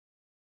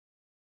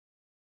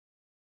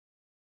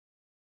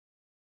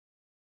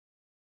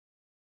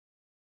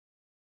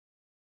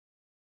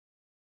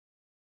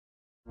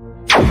Dear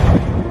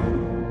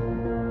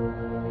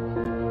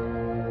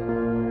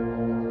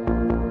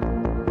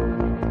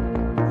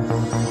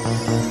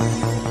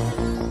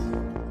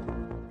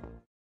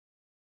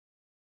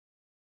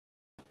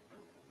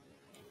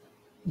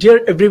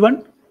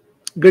everyone,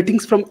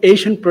 greetings from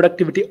Asian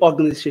Productivity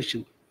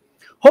Organization.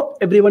 Hope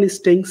everyone is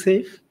staying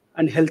safe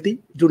and healthy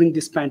during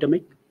this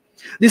pandemic.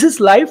 This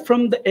is live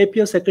from the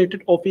APO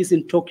Secretariat Office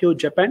in Tokyo,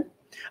 Japan,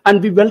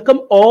 and we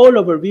welcome all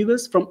our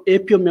viewers from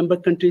APO member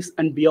countries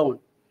and beyond.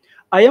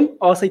 I am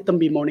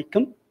Asaitambi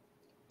Monikam,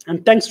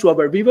 and thanks to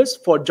our viewers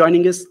for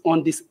joining us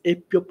on this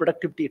APO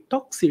Productivity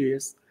Talk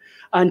series.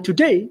 And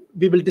today,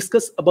 we will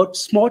discuss about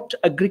smart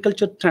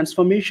agriculture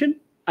transformation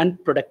and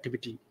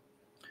productivity.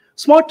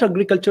 Smart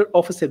agriculture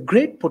offers a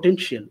great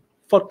potential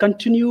for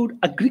continued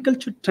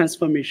agriculture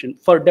transformation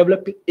for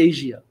developing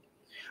Asia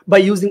by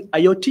using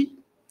IoT,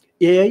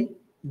 AI,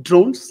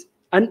 drones,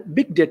 and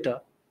big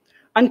data.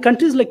 And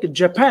countries like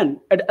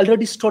Japan had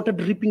already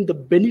started reaping the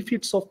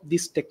benefits of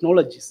these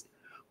technologies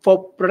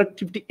for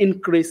productivity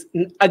increase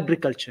in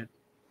agriculture.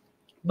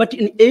 But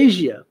in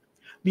Asia,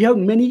 we have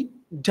many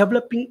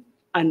developing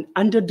and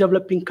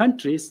underdeveloping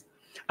countries,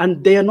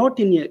 and they are not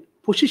in a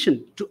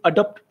position to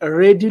adopt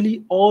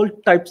readily all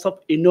types of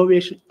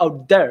innovation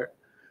out there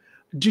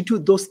due to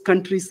those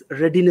countries'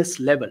 readiness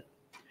level.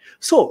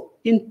 So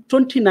in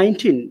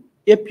 2019,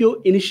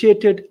 APO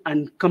initiated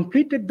and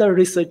completed the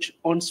research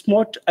on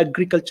smart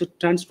agriculture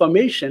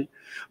transformation.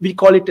 We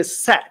call it a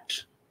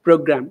SAT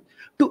program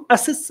to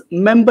assess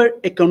member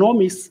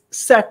economies'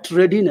 SAT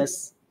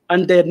readiness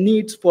and their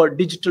needs for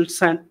digital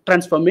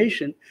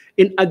transformation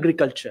in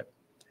agriculture,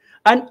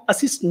 and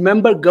assist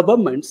member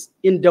governments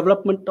in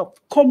development of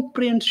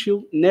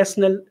comprehensive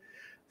national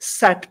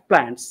SAT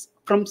plans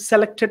from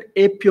selected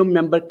APO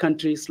member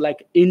countries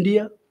like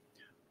India,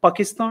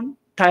 Pakistan,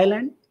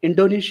 Thailand,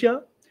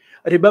 Indonesia,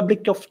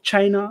 Republic of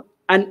China,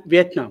 and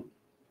Vietnam,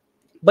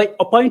 by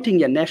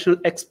appointing a national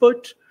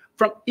expert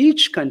from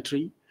each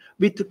country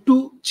with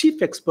 2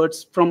 chief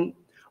experts from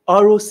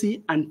ROC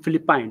and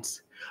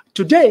Philippines.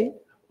 Today,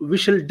 we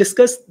shall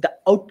discuss the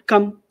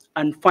outcome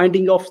and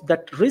finding of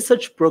that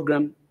research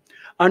program.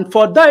 And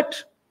for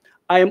that,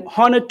 I am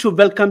honored to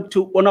welcome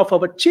to one of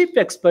our chief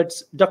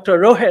experts, Dr.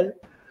 Rohel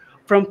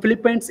from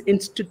Philippines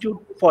Institute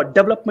for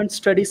Development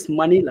Studies,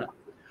 Manila.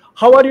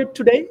 How are you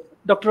today,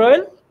 Dr.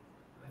 Rohel?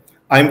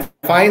 I'm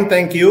fine,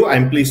 thank you.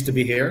 I'm pleased to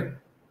be here.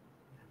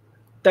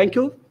 Thank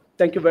you.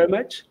 Thank you very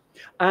much.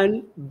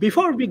 And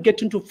before we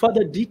get into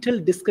further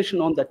detailed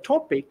discussion on the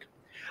topic,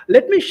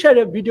 let me share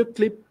a video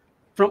clip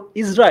from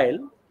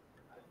Israel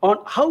on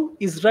how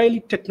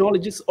Israeli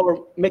technologies are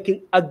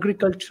making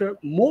agriculture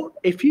more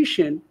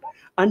efficient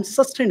and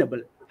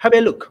sustainable. Have a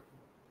look.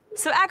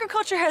 So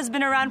agriculture has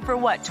been around for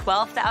what,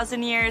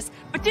 12,000 years?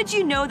 But did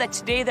you know that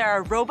today there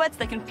are robots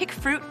that can pick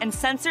fruit and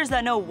sensors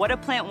that know what a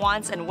plant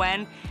wants and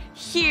when?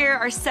 Here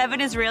are 7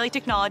 Israeli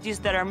technologies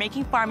that are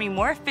making farming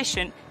more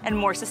efficient and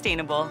more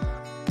sustainable.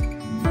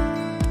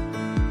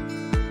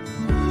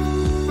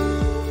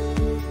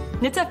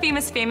 Nitzafim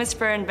is famous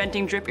for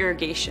inventing drip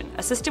irrigation,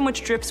 a system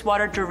which drips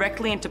water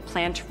directly into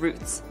plant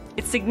roots.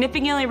 It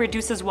significantly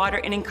reduces water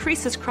and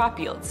increases crop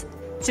yields.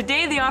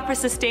 Today, they offer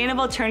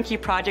sustainable turnkey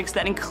projects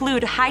that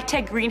include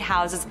high-tech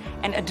greenhouses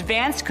and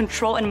advanced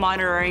control and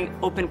monitoring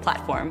open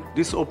platform.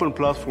 This open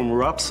platform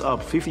wraps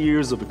up 50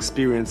 years of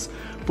experience,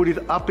 put it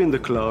up in the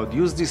cloud,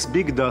 use this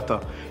big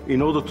data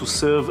in order to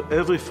serve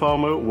every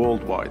farmer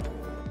worldwide.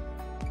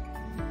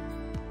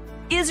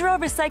 Israel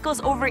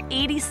recycles over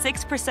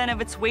 86%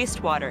 of its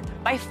wastewater,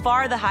 by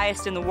far the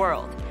highest in the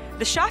world.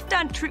 The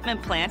Shafdan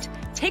treatment plant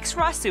takes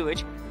raw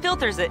sewage,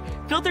 filters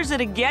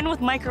it again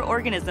with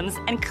microorganisms,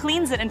 and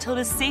cleans it until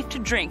it is safe to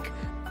drink.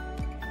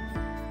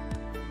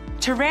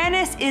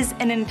 Briones is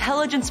an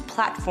intelligence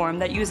platform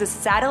that uses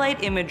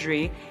satellite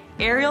imagery,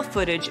 aerial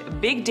footage,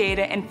 big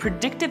data, and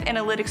predictive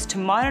analytics to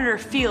monitor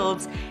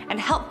fields and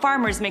help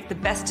farmers make the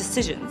best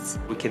decisions.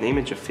 We can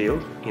image a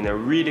field in a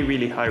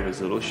really high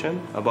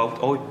resolution, about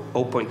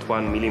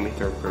 0.1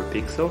 millimeter per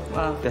pixel.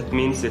 Wow. That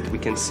means that we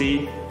can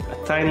see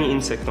a tiny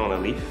insect on a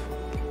leaf,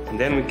 and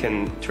then we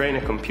can train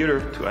a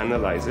computer to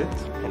analyze it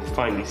and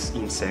find these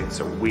insects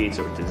or weeds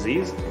or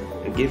disease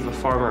and give the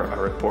farmer a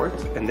report,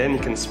 and then he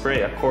can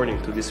spray according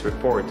to this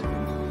report.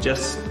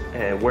 Just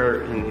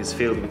where in his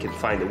field we can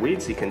find the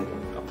weeds, he can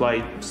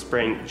apply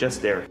spraying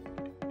just there.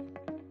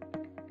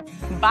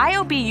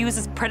 BioBee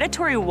uses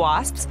predatory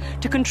wasps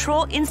to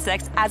control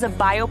insects as a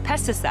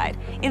biopesticide.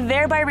 It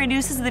thereby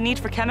reduces the need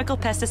for chemical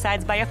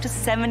pesticides by up to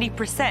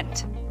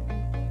 70%.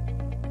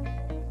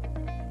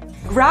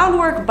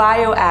 Groundwork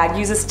BioAg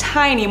uses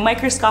tiny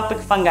microscopic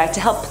fungi to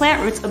help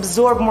plant roots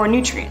absorb more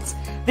nutrients.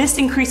 This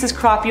increases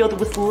crop yield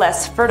with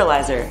less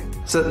fertilizer.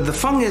 So the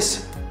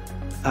fungus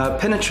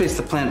penetrates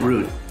the plant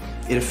root.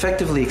 It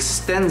effectively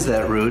extends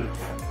that root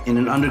in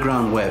an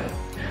underground web.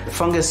 The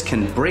fungus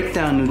can break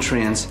down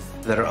nutrients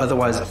that are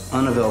otherwise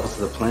unavailable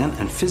to the plant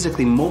and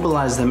physically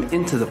mobilize them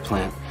into the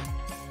plant.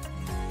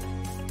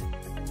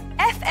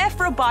 FF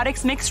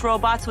Robotics makes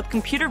robots with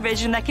computer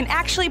vision that can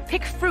actually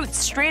pick fruits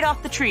straight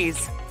off the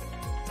trees.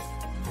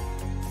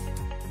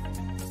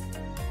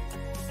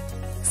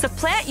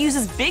 plant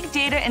uses big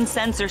data and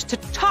sensors to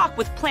talk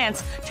with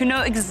plants to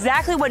know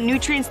exactly what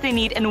nutrients they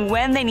need and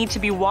when they need to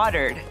be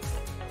watered.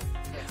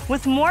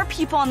 With more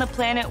people on the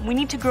planet, we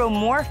need to grow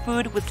more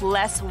food with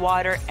less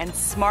water and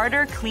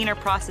smarter, cleaner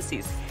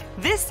processes.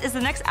 This is the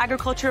next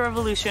agricultural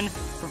revolution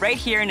right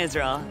here in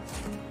Israel.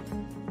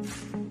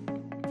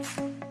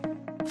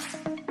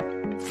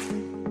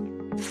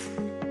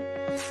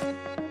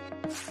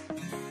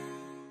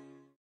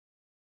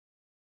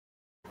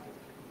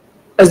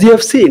 As you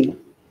have seen,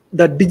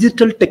 the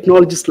digital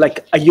technologies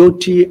like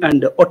IoT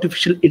and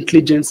artificial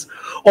intelligence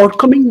are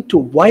coming into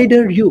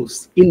wider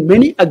use in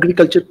many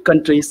agriculture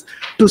countries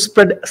to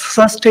spread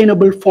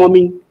sustainable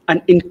farming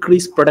and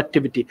increase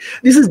productivity.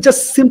 This is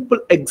just simple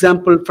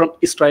example from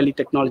Israeli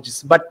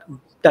technologies, but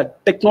the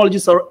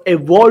technologies are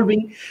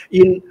evolving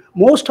in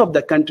most of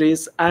the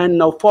countries, and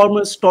now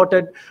farmers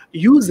started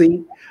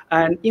using,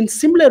 and in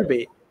similar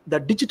way, the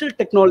digital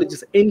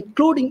technologies,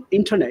 including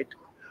internet,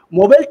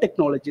 mobile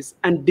technologies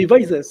and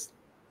devices,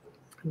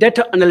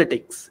 data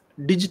analytics,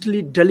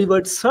 digitally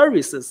delivered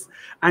services,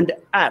 and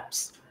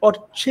apps are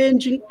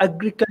changing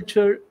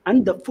agriculture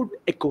and the food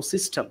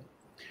ecosystem.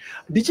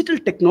 Digital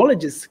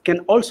technologies can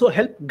also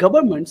help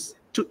governments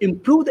to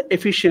improve the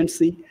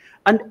efficiency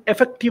and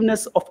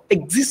effectiveness of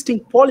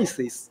existing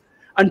policies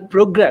and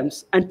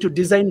programs and to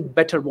design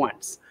better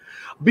ones.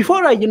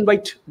 Before I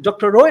invite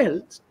Dr. Roel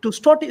to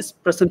start his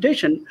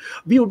presentation,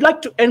 we would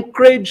like to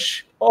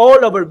encourage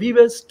all our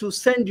viewers to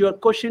send your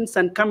questions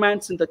and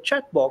comments in the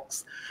chat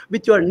box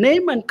with your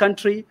name and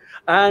country,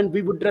 and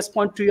we would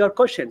respond to your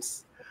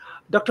questions.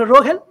 Dr.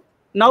 Roel,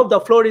 now the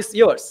floor is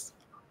yours.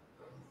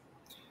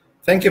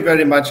 Thank you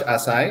very much,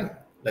 Asai.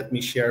 Let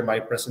me share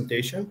my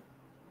presentation.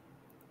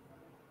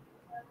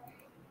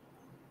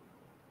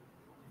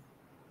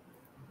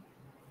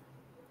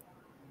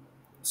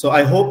 So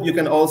I hope you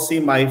can all see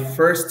my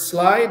first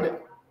slide.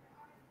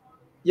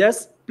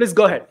 Yes, please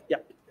go ahead. Yeah.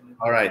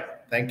 All right,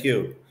 thank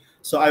you.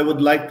 So I would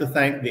like to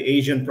thank the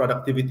Asian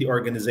Productivity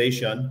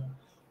Organization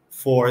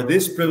for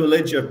this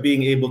privilege of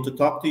being able to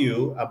talk to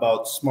you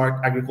about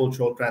smart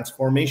agricultural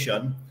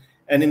transformation,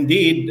 and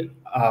indeed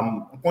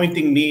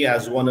appointing me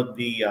as one of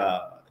the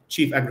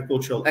chief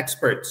agricultural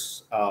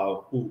experts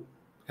who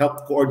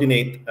helped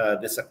coordinate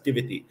this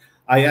activity.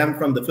 I am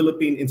from the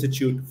Philippine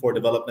Institute for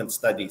Development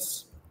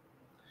Studies.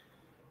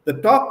 The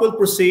talk will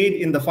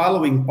proceed in the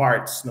following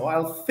parts. Now,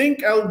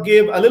 I'll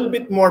give a little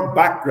bit more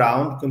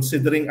background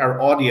considering our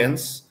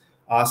audience.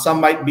 Some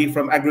might be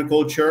from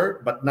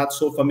agriculture, but not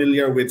so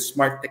familiar with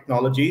smart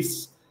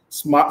technologies.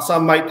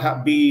 Some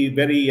might be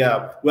very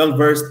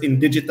well-versed in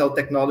digital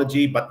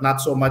technology, but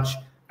not so much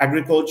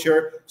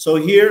agriculture. So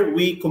here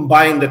we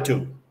combine the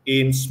two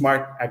in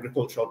smart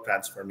agricultural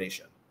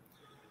transformation.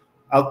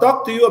 I'll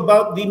talk to you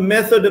about the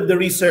method of the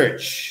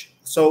research.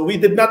 So we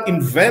did not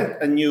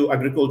invent a new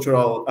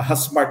agricultural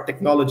smart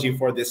technology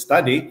for this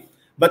study,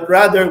 but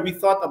rather we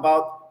thought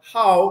about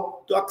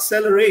how to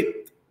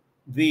accelerate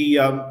the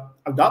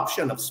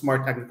adoption of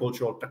smart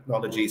agricultural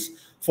technologies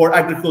for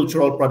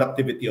agricultural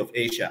productivity of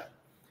Asia.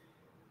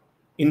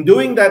 In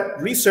doing that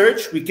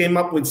research, we came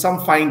up with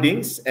some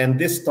findings, and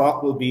this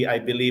talk will be, I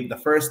believe, the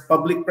first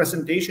public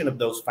presentation of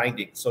those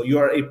findings. So you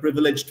are a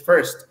privileged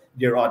first,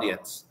 dear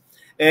audience.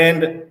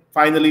 And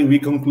finally, we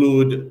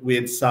conclude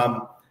with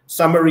some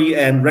summary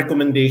and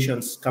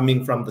recommendations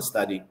coming from the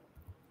study.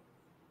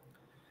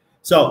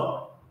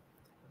 So,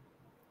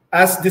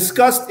 as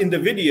discussed in the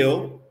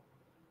video,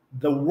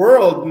 the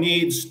world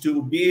needs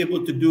to be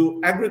able to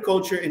do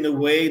agriculture in a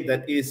way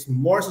that is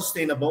more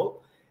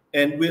sustainable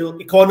and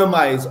will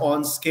economize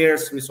on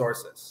scarce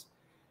resources.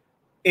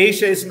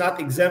 Asia is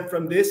not exempt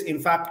from this. In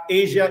fact,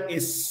 Asia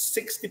is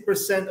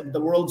 60% of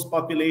the world's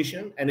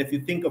population. And if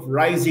you think of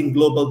rising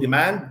global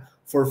demand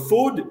for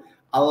food,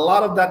 a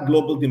lot of that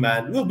global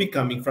demand will be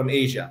coming from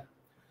Asia.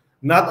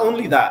 Not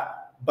only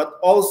that, but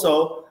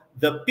also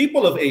the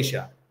people of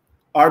Asia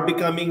are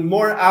becoming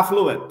more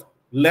affluent,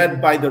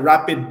 led by the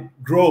rapid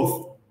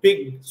growth,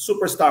 big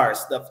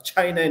superstars of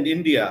China and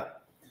India.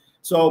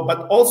 So,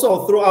 but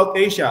also throughout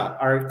Asia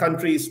are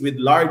countries with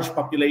large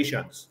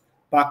populations,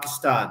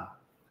 Pakistan,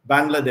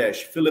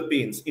 Bangladesh,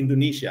 Philippines,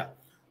 Indonesia.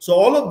 So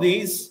all of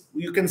these,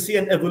 you can see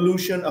an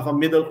evolution of a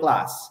middle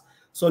class.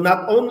 So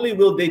not only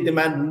will they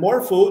demand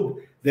more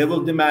food, they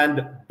will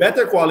demand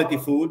better quality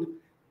food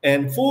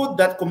and food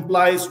that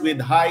complies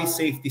with high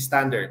safety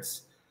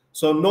standards.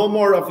 So no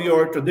more of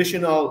your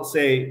traditional,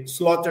 say,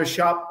 slaughter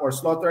shop or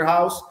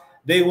slaughterhouse.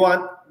 They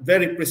want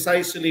very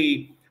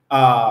precisely,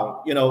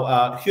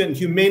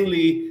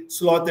 humanely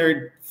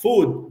slaughtered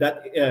food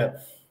that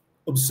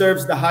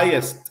observes the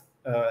highest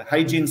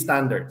hygiene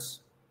standards.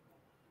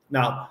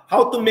 Now,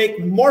 how to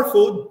make more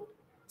food,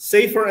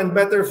 safer and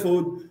better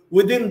food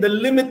within the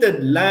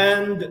limited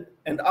land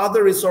and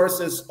other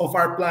resources of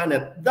our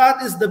planet.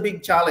 That is the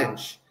big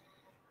challenge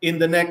in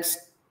the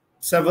next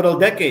several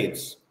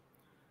decades.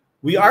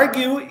 We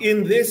argue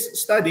in this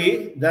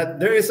study that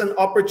there is an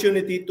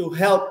opportunity to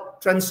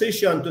help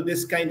transition to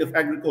this kind of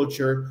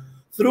agriculture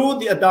through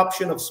the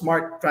adoption of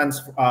smart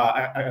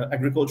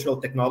agricultural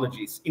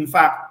technologies. In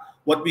fact,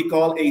 what we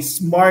call a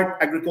smart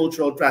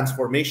agricultural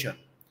transformation.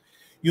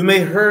 You may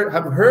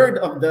have heard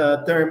of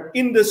the term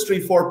Industry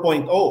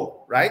 4.0,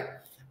 right?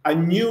 A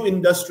new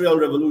industrial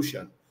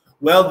revolution.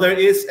 Well, there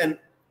is an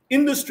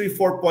Industry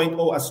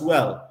 4.0 as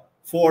well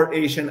for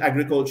Asian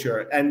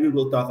agriculture, and we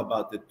will talk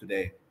about it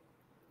today.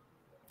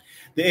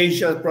 The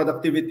Asia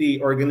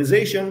Productivity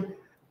Organization,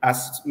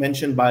 as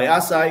mentioned by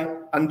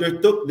Asai,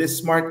 undertook this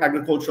Smart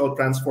Agricultural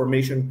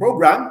Transformation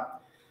Program.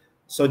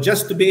 So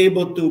just to be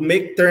able to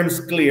make terms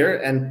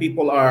clear and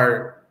people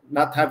are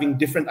not having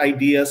different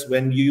ideas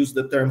when you use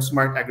the term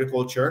smart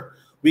agriculture,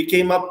 we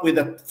came up with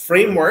a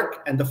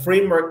framework, and the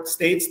framework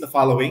states the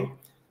following.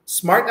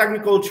 Smart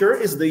agriculture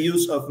is the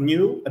use of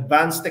new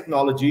advanced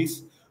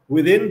technologies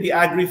within the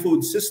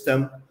agri-food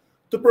system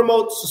to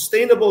promote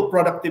sustainable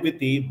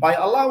productivity by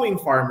allowing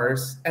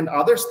farmers and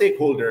other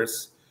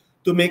stakeholders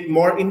to make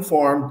more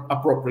informed,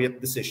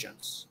 appropriate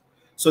decisions.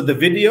 So the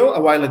video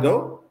a while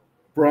ago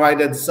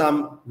provided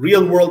some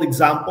real-world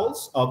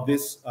examples of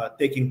this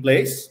taking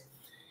place,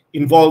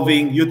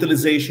 involving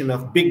utilization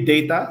of big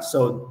data.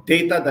 So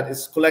data that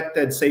is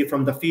collected, say,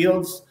 from the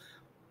fields,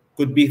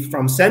 could be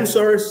from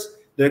sensors.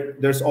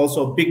 There's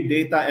also big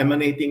data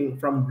emanating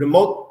from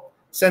remote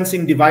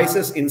sensing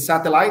devices in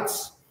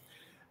satellites,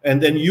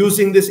 and then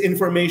using this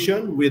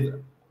information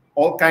with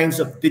all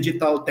kinds of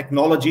digital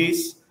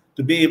technologies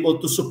to be able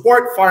to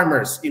support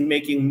farmers in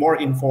making more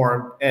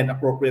informed and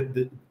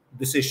appropriate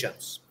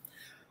decisions.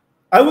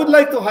 I would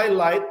like to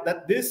highlight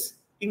that this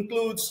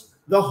includes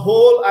the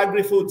whole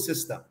agri-food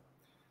system.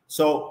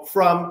 So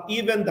from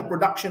even the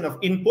production of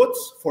inputs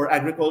for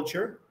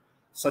agriculture,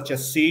 such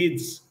as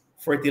seeds,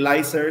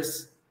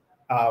 fertilizers,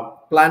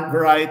 plant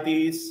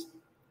varieties,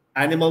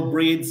 animal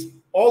breeds,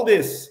 all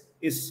this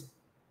is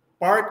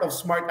part of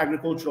smart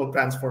agricultural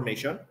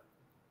transformation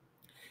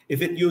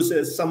if it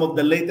uses some of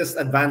the latest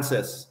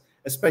advances,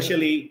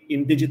 especially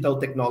in digital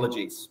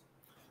technologies,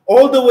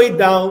 all the way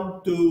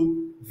down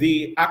to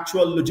the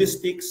actual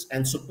logistics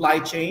and supply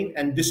chain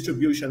and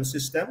distribution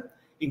system,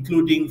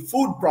 including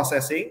food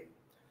processing,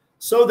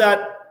 so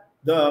that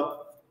the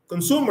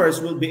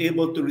consumers will be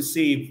able to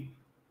receive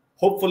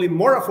hopefully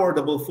more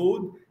affordable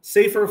food,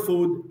 safer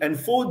food, and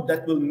food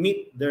that will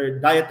meet their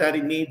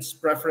dietary needs,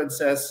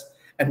 preferences,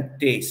 and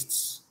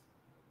tastes.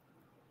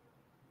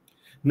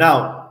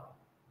 Now,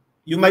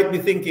 you might be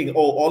thinking,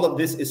 oh, all of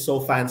this is so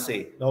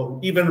fancy. No,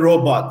 even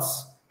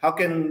robots. How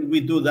can we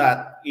do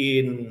that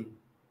in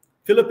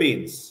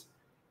Philippines,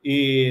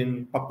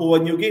 in Papua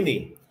New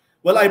Guinea?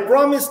 Well, I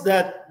promise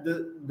that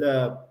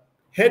the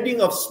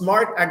heading of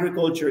smart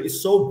agriculture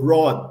is so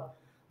broad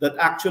that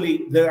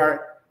actually there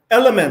are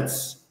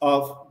elements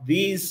of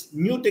these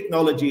new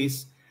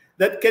technologies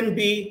that can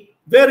be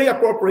very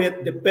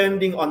appropriate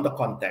depending on the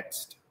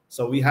context.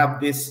 So we have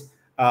this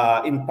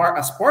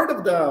as part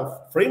of the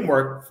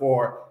framework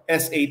for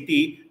SAT,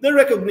 the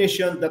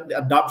recognition that the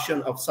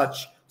adoption of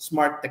such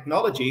smart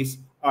technologies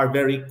are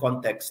very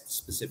context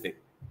specific.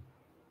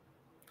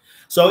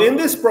 So in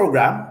this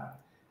program,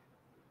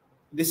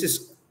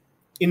 this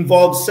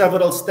involves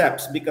several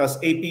steps because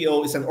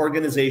APO is an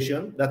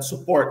organization that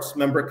supports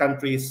member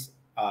countries,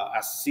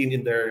 as seen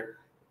in their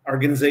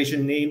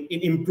organization name,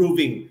 in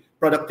improving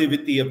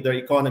productivity of their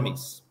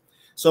economies.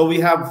 So we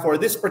have, for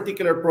this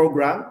particular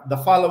program, the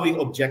following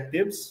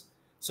objectives.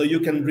 So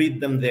you can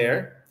read them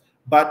there.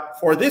 But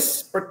for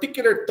this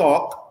particular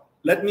talk,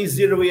 let me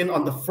zero in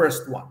on the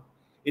first one.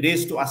 It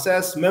is to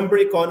assess member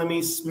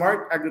economies'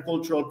 smart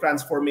agricultural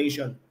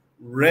transformation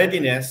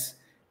readiness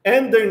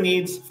and their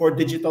needs for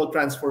digital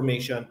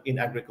transformation in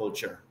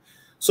agriculture.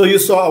 So you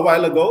saw a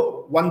while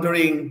ago,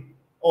 wondering,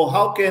 oh,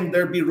 how can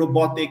there be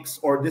robotics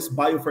or this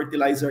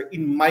biofertilizer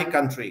in my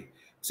country?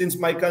 Since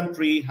my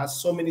country has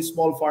so many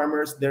small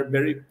farmers, they're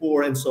very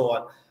poor and so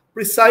on.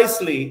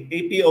 Precisely,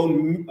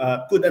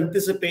 APO could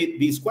anticipate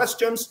these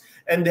questions,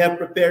 and they have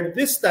prepared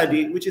this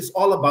study, which is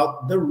all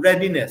about the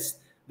readiness,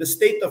 the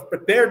state of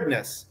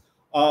preparedness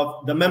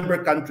of the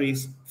member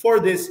countries for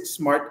this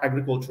smart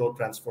agricultural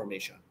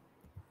transformation.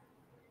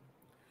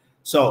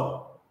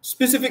 So,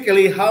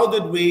 specifically, how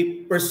did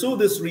we pursue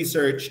this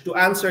research to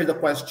answer the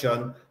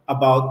question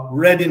about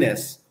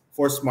readiness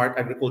for smart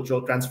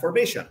agricultural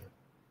transformation?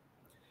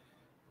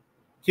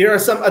 Here are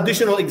some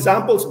additional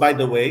examples, by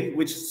the way,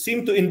 which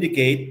seem to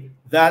indicate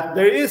that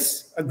there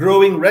is a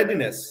growing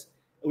readiness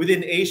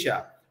within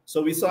Asia.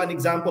 So we saw an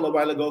example a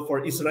while ago for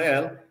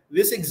Israel.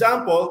 This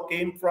example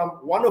came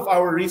from one of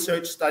our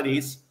research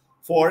studies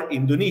for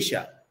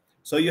Indonesia.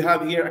 So you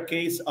have here a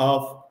case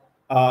of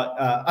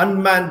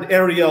unmanned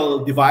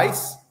aerial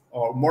device,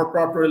 or more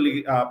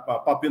properly,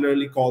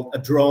 popularly called a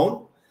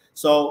drone.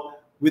 So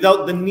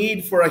without the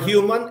need for a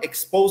human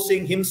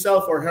exposing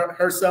himself or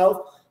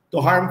herself to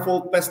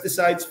harmful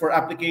pesticides for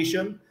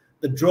application,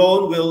 the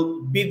drone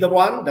will be the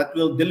one that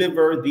will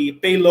deliver the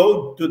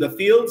payload to the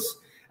fields,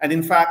 and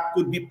in fact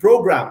could be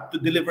programmed to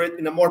deliver it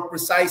in a more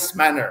precise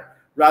manner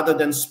rather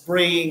than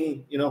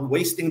spraying,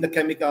 wasting the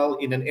chemical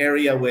in an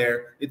area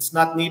where it's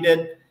not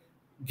needed.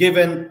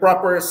 Given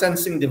proper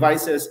sensing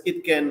devices,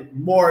 it can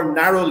more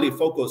narrowly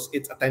focus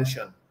its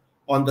attention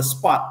on the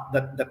spot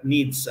that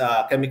needs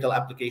chemical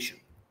application.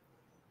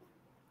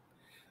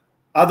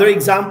 Other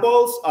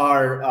examples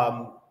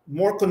are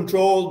more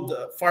controlled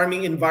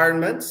farming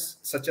environments,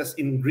 such as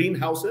in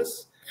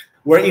greenhouses,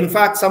 where in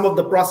fact some of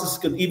the processes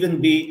could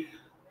even be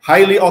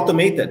highly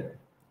automated.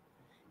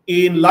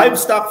 In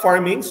livestock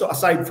farming, so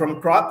aside from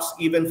crops,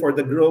 even for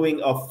the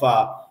growing of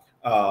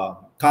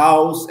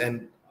cows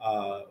and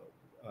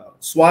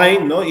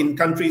swine, no, in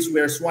countries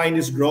where swine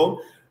is grown,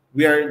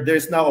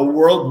 there's now a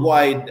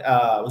worldwide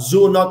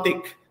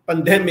zoonotic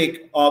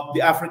pandemic of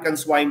the African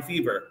swine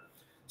fever.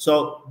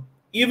 So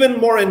even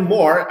more and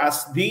more,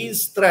 as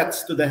these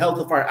threats to the health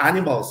of our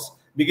animals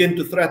begin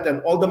to threaten,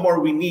 all the more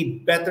we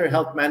need better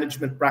health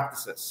management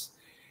practices.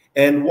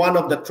 And one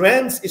of the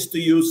trends is to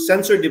use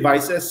sensor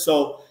devices.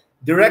 So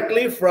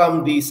directly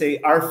from the, say,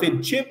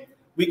 RFID chip,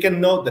 we can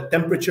know the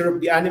temperature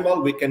of the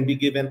animal. We can be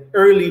given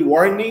early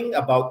warning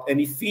about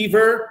any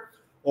fever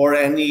or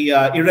any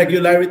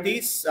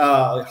irregularities,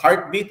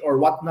 heartbeat or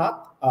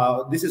whatnot.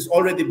 This is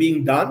already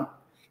being done,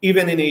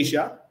 even in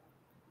Asia.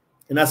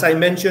 And as I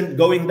mentioned,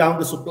 going down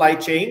the supply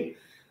chain,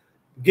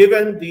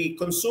 given the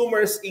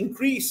consumers'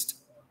 increased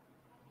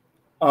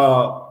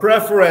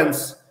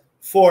preference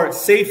for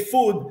safe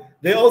food,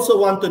 they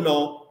also want to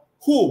know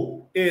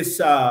who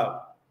is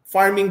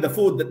farming the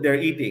food that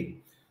they're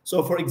eating.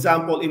 So for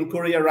example, in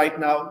Korea right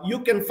now, you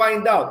can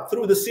find out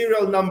through the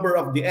serial number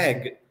of the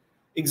egg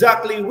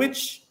exactly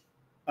which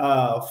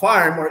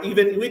farm or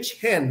even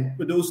which hen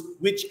produced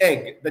which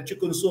egg that you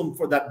consume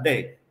for that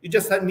day. You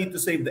just need to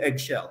save the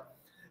eggshell.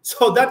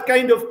 So that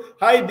kind of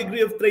high degree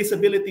of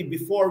traceability,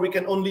 before we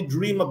can only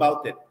dream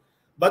about it.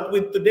 But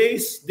with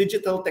today's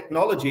digital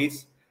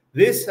technologies,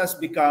 this has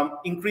become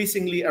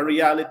increasingly a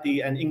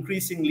reality and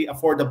increasingly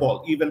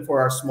affordable, even for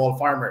our small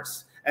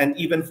farmers and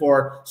even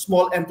for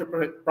small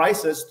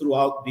enterprises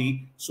throughout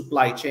the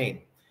supply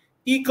chain.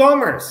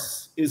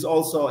 E-commerce is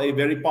also a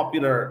very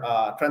popular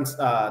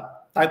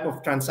type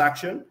of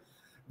transaction.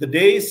 The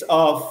days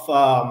of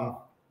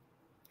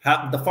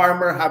the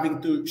farmer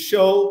having to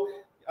show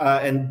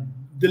and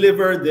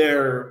deliver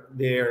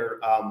their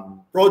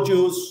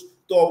produce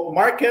to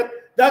market,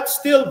 that's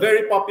still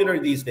very popular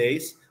these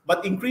days.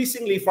 But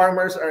increasingly,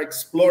 farmers are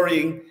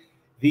exploring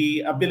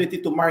the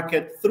ability to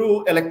market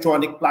through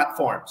electronic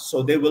platforms.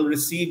 So they will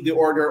receive the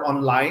order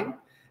online,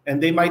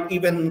 and they might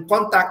even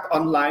contact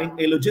online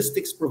a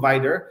logistics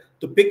provider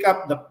to pick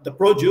up the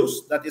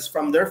produce that is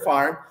from their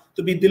farm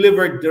to be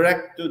delivered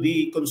direct to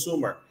the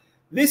consumer.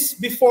 This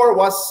before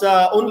was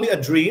only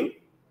a dream,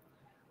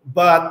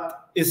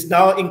 but is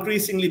now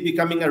increasingly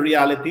becoming a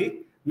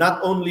reality, not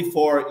only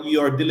for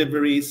your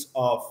deliveries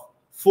of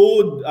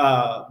food,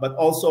 but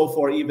also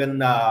for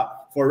even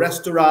for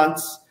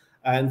restaurants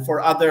and for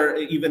other,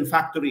 even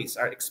factories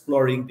are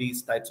exploring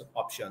these types of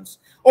options,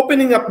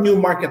 opening up new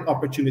market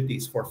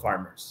opportunities for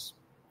farmers.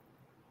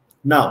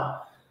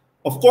 Now,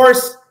 of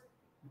course,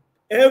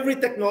 every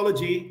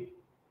technology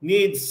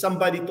needs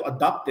somebody to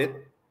adopt it,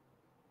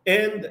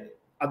 and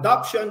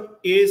adoption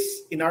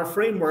is, in our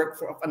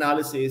framework of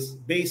analysis,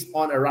 based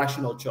on a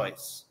rational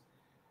choice.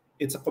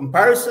 It's a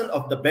comparison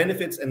of the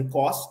benefits and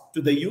costs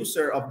to the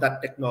user of that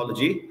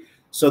technology.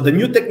 So the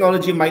new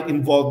technology might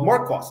involve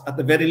more cost, at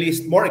the very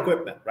least, more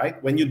equipment,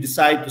 right? When you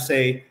decide to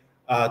say,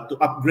 to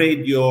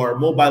upgrade your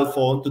mobile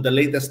phone to the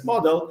latest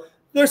model,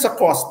 there's a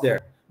cost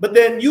there. But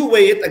then you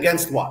weigh it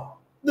against what?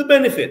 The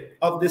benefit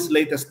of this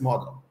latest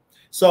model.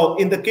 So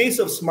in the case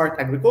of smart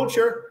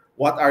agriculture,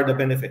 what are the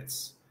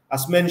benefits?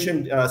 As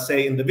mentioned,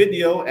 say, in the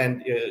video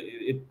and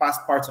in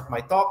past parts of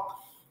my talk,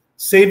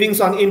 savings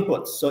on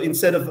inputs. So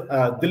instead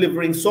of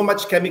delivering so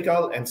much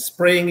chemical and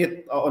spraying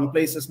it on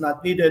places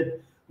not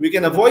needed, we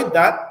can avoid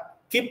that,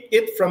 keep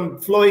it from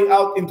flowing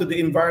out into the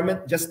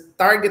environment, just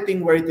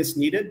targeting where it is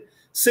needed.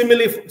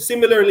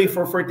 Similarly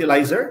for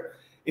fertilizer,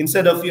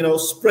 instead of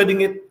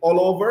spreading it all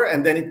over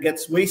and then it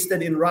gets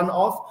wasted in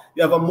runoff,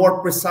 you have a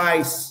more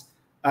precise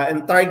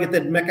and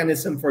targeted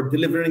mechanism for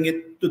delivering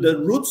it to the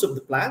roots of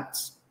the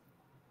plants.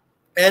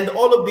 And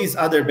all of these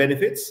other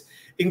benefits,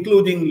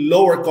 including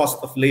lower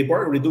cost of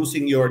labor,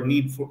 reducing your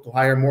need to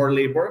hire more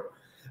labor,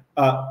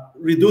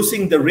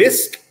 reducing the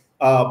risk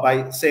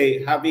by,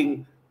 say,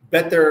 having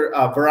better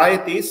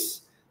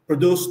varieties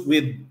produced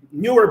with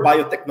newer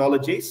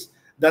biotechnologies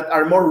that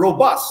are more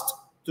robust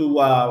to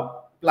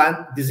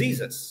plant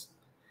diseases.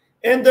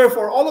 And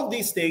therefore, all of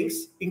these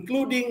things,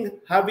 including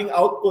having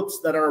outputs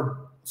that are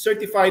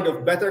certified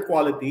of better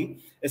quality,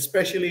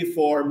 especially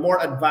for more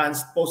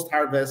advanced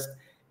post-harvest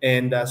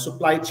and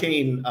supply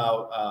chain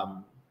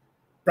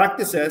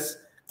practices,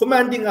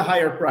 commanding a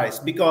higher price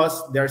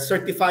because they're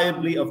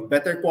certifiably of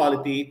better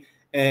quality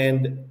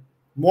and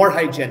more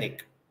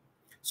hygienic.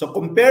 So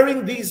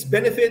comparing these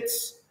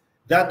benefits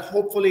that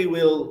hopefully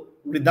will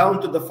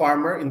redound to the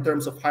farmer in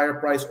terms of higher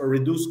price or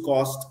reduced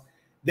cost,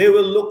 they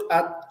will look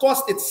at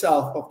cost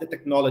itself of the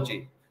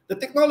technology. The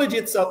technology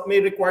itself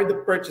may require the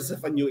purchase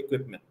of a new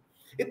equipment.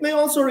 It may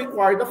also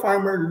require the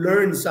farmer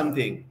learn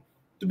something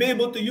to be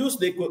able to use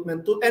the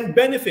equipment and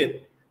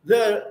benefit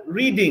the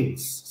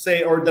readings,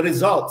 say, or the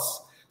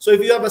results. So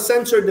if you have a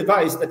sensor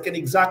device that can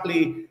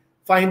exactly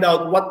find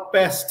out what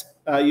pest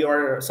you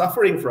are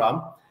suffering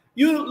from,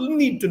 you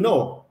need to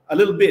know a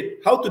little bit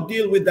how to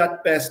deal with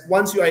that pest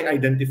once you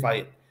identify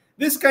it.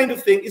 This kind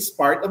of thing is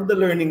part of the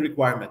learning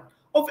requirement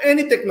of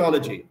any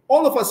technology.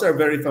 All of us are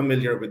very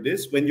familiar with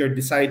this when you're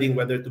deciding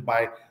whether to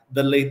buy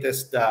the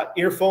latest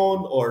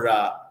earphone or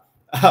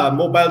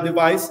mobile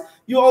device.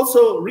 You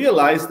also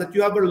realize that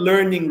you have a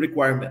learning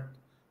requirement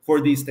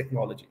for these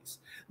technologies.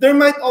 There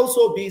might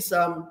also be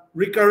some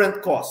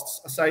recurrent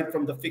costs aside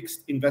from the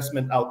fixed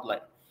investment outlay.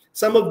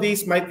 Some of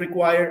these might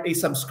require a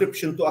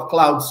subscription to a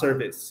cloud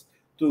service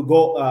to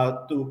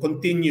go to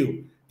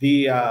continue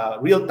the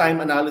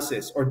real-time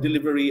analysis or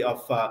delivery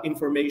of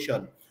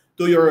information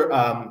to your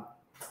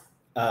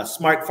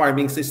smart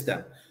farming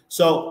system.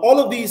 So all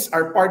of these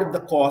are part of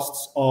the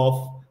costs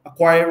of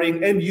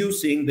acquiring and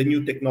using the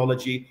new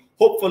technology.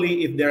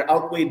 Hopefully, if they're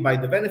outweighed by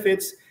the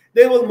benefits,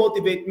 they will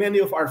motivate many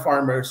of our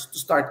farmers to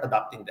start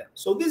adopting them.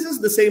 So this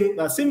is the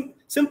same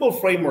simple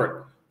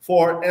framework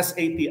for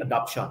SAT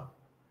adoption.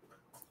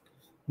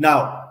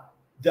 Now,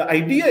 the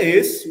idea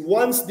is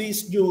once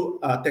these new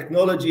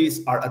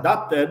technologies are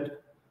adopted,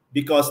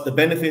 because the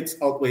benefits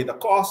outweigh the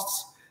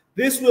costs,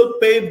 this will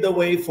pave the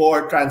way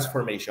for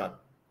transformation.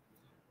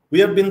 We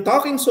have been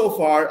talking so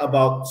far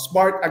about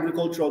smart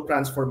agricultural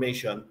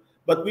transformation,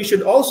 but we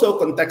should also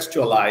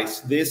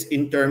contextualize this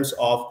in terms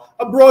of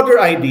a broader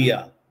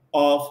idea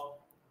of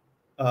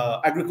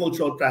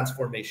agricultural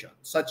transformation,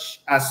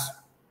 such as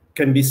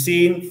can be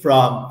seen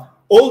from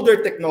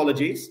older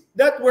technologies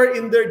that were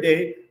in their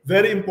day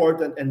very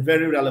important and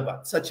very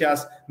relevant, such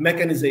as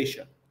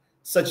mechanization,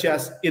 such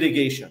as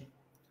irrigation.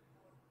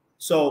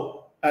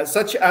 So,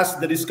 such as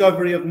the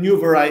discovery of new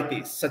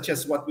varieties, such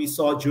as what we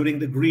saw during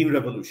the Green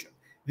Revolution.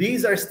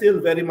 These are still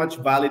very much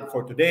valid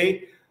for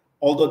today,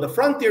 although the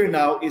frontier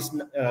now is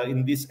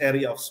in this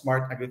area of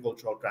smart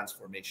agricultural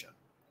transformation.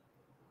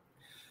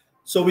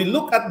 So we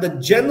look at the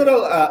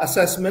general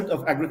assessment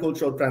of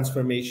agricultural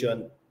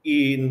transformation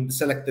in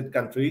selected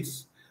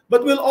countries,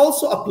 but we'll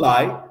also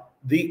apply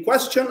the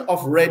question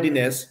of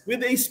readiness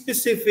with a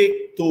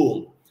specific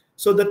tool.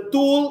 So the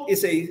tool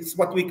is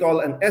what we call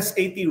an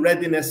SAT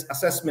readiness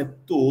assessment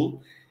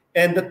tool,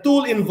 and the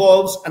tool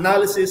involves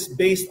analysis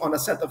based on a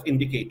set of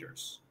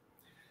indicators.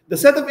 The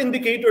set of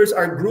indicators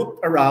are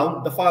grouped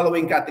around the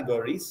following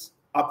categories: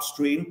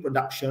 upstream,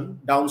 production,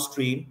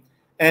 downstream,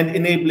 and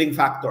enabling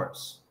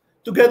factors,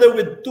 together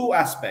with two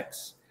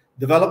aspects: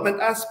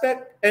 development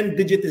aspect and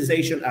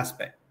digitization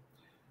aspect.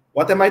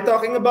 What am I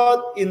talking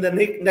about? In the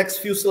next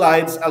few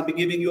slides, I'll be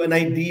giving you an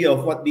idea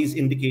of what these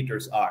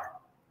indicators are.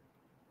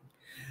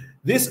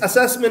 This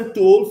assessment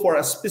tool for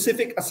a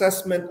specific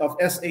assessment of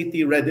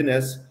SAT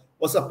readiness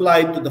was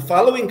applied to the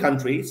following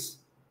countries: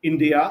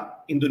 India,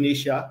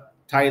 Indonesia,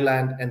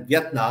 Thailand, and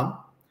Vietnam.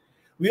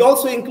 We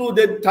also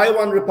included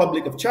Taiwan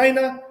Republic of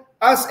China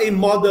as a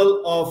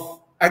model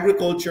of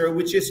agriculture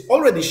which is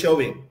already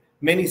showing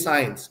many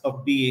signs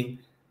of being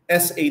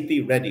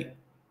SAT ready.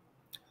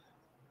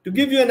 To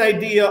give you an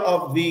idea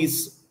of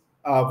these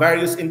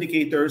various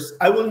indicators,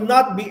 I will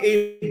not be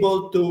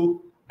able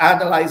to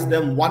analyze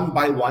them one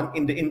by one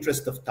in the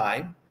interest of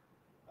time.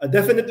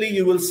 Definitely,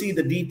 you will see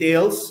the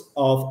details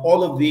of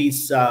all of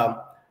these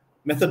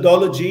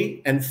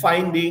methodology and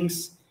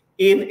findings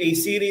in a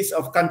series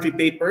of country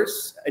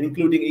papers,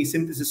 including a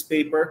synthesis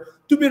paper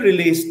to be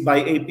released by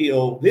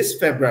APO this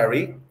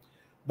February.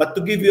 But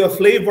to give you a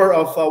flavor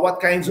of what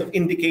kinds of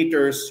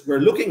indicators we're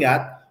looking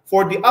at,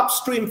 for the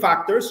upstream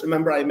factors,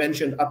 remember I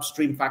mentioned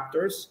upstream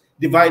factors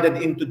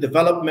divided into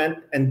development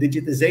and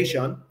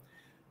digitization.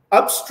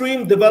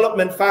 Upstream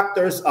development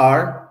factors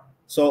are,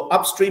 so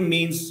upstream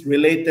means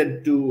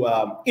related to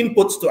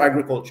inputs to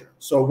agriculture.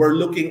 So we're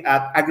looking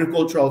at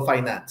agricultural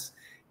finance.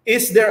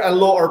 Is there a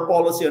law or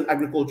policy on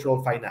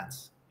agricultural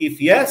finance?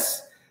 If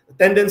yes, the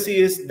tendency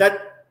is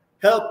that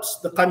helps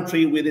the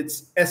country with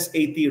its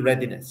SAT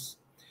readiness.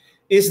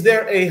 Is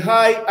there a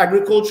high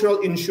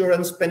agricultural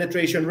insurance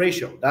penetration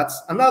ratio?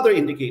 That's another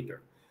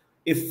indicator.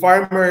 If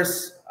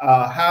farmers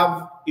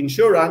have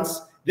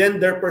insurance, then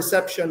their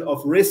perception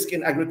of risk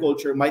in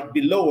agriculture might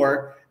be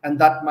lower, and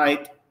that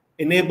might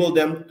enable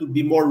them to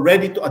be more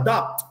ready to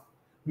adopt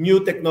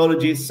new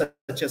technologies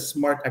such as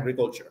smart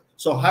agriculture.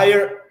 So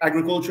higher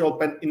agricultural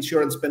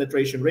insurance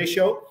penetration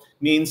ratio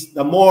means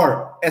the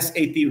more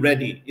SAT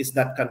ready is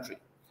that country.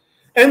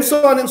 And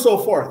so on and so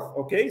forth,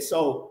 okay?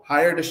 So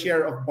higher the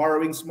share of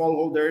borrowing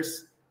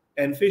smallholders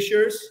and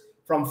fishers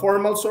from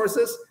formal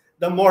sources,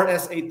 the more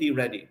SAT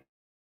ready.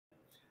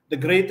 The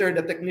greater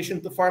the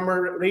technician to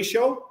farmer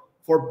ratio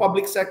for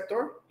public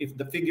sector, if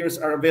the figures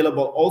are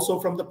available also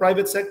from the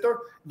private sector,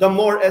 the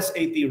more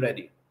SAT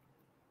ready.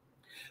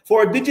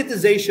 For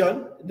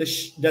digitization,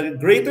 the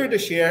greater the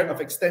share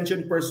of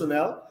extension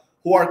personnel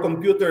who are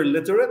computer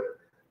literate,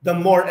 the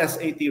more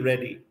SAT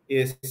ready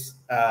is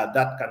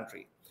that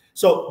country.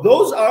 So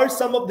those are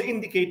some of the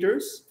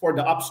indicators for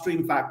the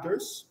upstream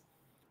factors.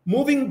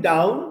 Moving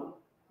down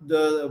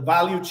the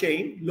value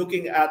chain,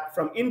 looking at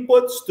from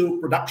inputs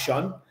to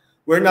production,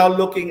 we're now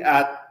looking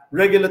at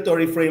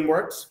regulatory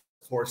frameworks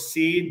for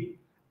seed,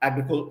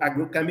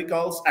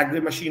 agrochemicals,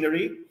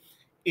 agri-machinery.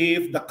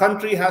 if the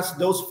country has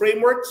those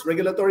frameworks,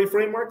 regulatory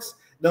frameworks,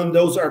 then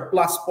those are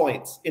plus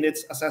points in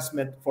its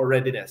assessment for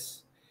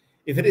readiness.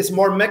 If it is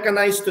more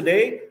mechanized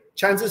today,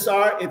 chances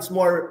are it's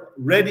more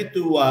ready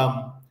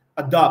to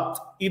adopt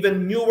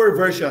even newer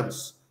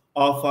versions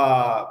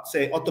of,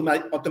 say,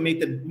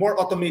 more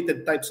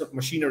automated types of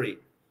machinery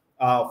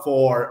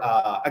for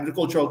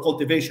agricultural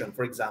cultivation,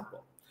 for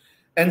example,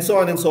 and so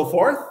on and so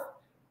forth.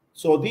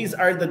 So these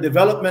are the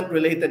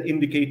development-related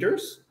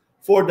indicators.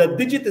 For the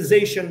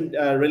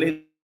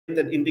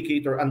digitization-related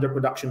indicator under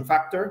production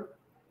factor,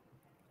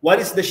 what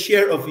is the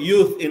share of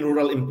youth in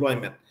rural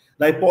employment?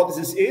 The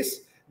hypothesis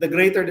is the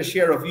greater the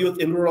share of youth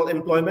in rural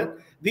employment,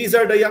 these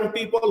are the young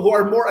people who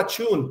are more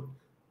attuned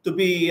to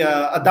be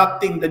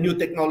adopting the new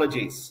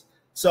technologies.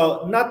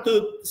 So not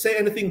to say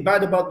anything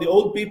bad about the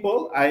old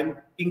people, I'm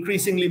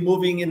increasingly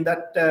moving in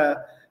that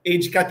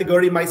age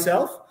category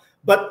myself.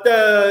 But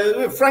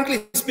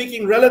frankly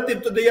speaking,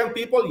 relative to the young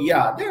people,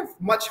 yeah, they're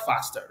much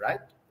faster, right?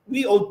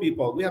 We old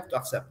people, we have to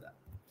accept that.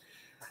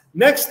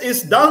 Next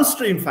is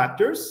downstream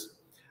factors.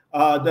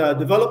 The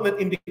development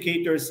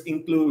indicators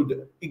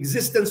include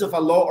existence of a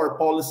law or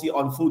policy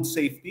on food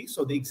safety.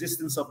 So the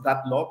existence of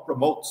that law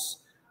promotes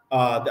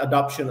the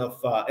adoption of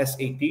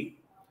SAT.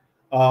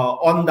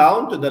 On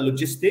down to the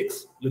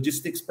logistics.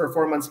 Logistics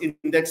Performance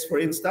Index, for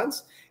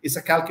instance, is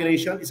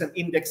an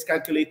index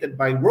calculated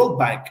by World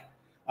Bank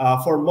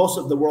for most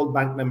of the World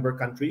Bank member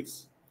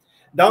countries.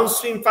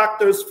 Downstream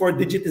factors for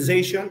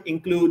digitization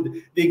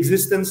include the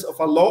existence of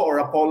a law or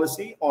a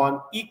policy on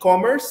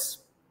e-commerce.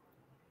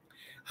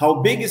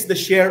 How big is the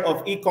share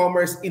of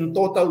e-commerce in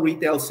total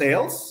retail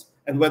sales,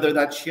 and whether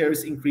that share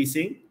is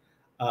increasing,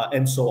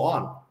 and so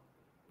on.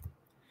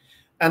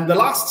 And the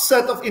last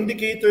set of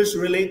indicators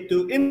relate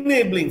to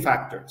enabling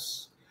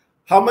factors.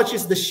 How much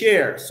is the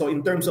share? So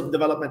in terms of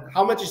development,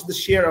 how much is the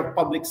share of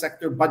public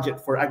sector budget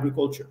for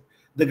agriculture?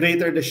 The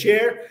greater the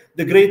share,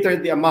 the greater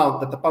the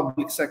amount that the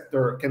public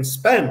sector can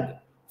spend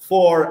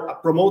for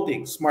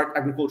promoting smart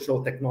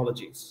agricultural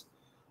technologies.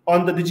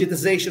 On the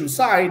digitization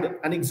side,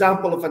 an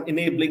example of an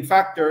enabling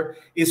factor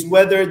is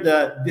whether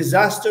the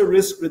disaster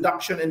risk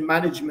reduction and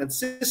management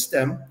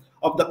system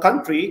of the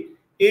country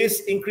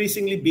is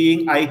increasingly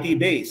being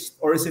IT-based,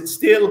 or is it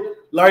still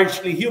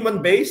largely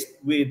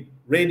human-based with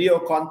radio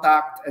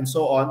contact and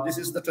so on? This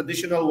is the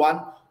traditional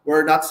one.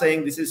 We're not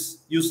saying this is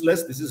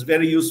useless. This is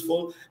very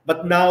useful.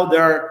 But now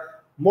there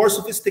are more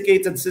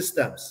sophisticated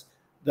systems.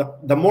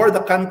 The more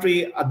the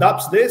country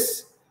adopts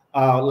this,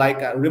 like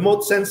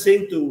remote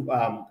sensing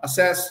to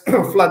assess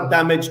flood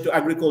damage to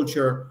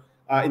agriculture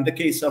in the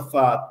case of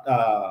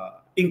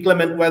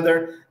inclement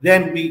weather,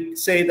 then we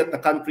say that the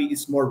country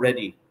is more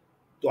ready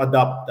to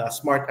adopt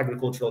smart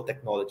agricultural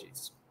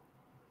technologies.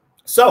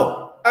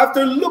 So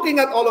after looking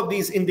at all of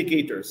these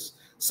indicators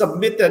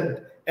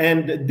submitted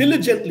and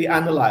diligently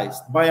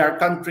analyzed by our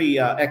country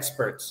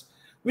experts,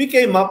 we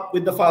came up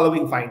with the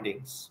following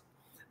findings.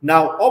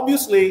 Now,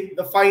 obviously,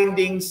 the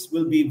findings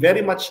will be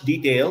very much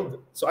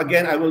detailed. So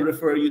again, I will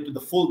refer you to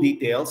the full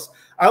details.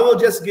 I will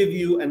just give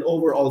you an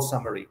overall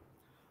summary.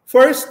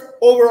 First,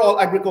 overall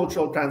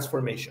agricultural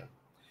transformation.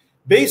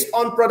 Based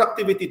on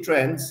productivity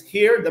trends,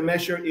 here the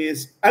measure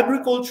is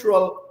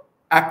agricultural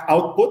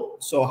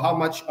output, so how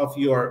much of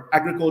your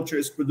agriculture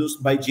is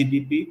produced by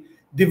GDP,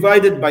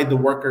 divided by the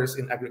workers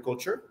in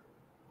agriculture.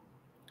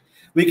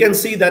 We can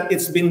see that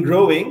it's been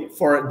growing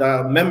for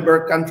the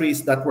member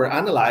countries that were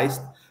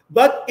analyzed,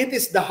 but it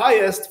is the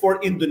highest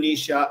for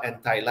Indonesia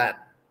and Thailand.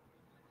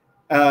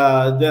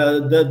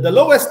 The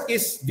lowest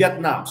is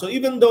Vietnam. So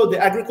even though the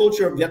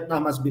agriculture of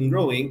Vietnam has been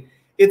growing,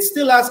 it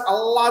still has a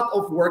lot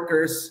of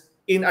workers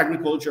in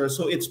agriculture.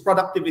 So its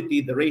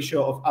productivity, the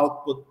ratio of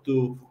output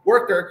to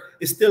worker,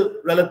 is still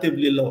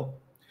relatively low.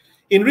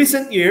 In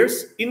recent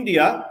years,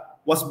 India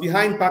was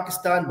behind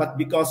Pakistan, but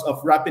because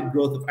of rapid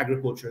growth of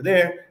agriculture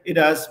there, it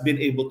has been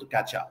able to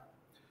catch up.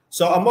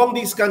 So among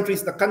these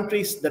countries, the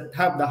countries that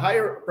have the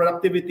higher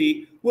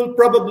productivity will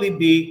probably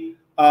be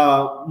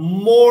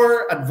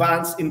more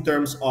advanced in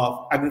terms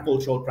of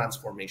agricultural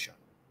transformation.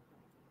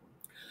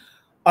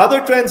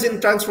 Other trends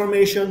in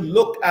transformation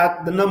look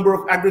at the number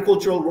of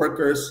agricultural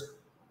workers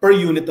per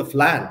unit of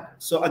land.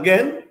 So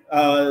again,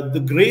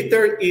 the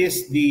greater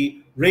is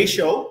the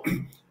ratio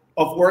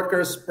of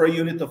workers per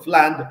unit of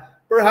land,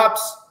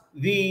 perhaps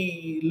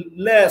the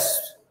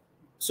less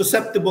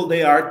susceptible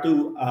they are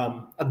to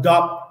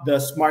adopt the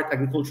smart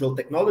agricultural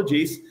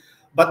technologies.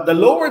 But the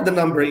lower the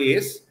number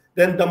is,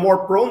 then the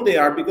more prone they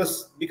are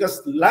because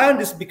land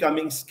is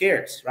becoming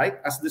scarce, right?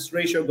 As this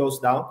ratio goes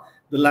down,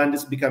 the land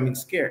is becoming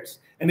scarce.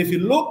 And if you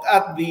look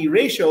at the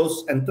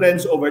ratios and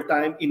trends over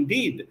time,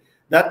 indeed,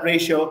 that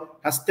ratio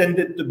has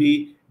tended to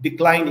be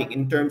declining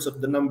in terms of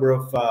the number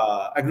of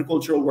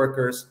agricultural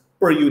workers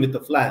per unit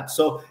of land.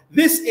 So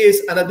this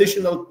is an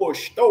additional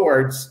push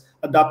towards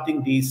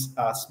adopting these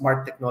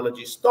smart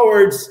technologies,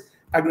 towards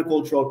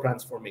agricultural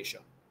transformation.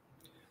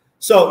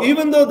 So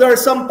even though there are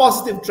some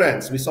positive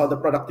trends, we saw the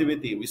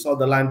productivity, we saw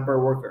the land per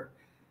worker,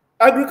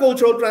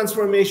 agricultural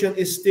transformation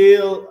is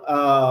still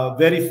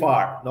very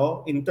far,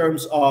 no, in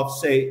terms of,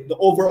 say, the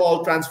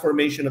overall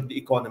transformation of the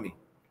economy.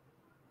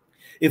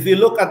 If you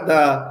look at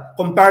the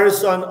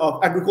comparison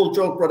of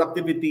agricultural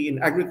productivity in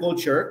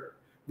agriculture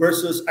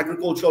versus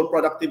agricultural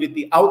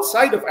productivity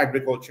outside of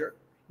agriculture,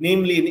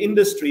 namely in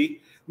industry,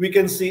 we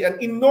can see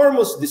an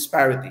enormous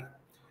disparity.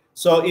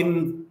 So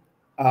in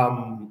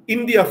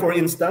India, for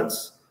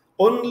instance,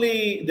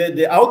 only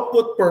the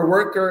output per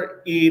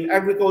worker in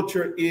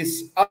agriculture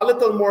is a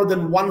little more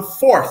than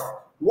one-fourth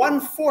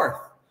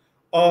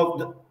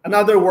of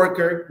another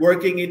worker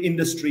working in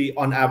industry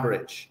on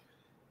average.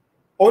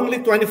 Only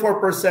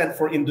 24%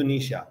 for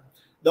Indonesia.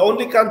 The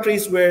only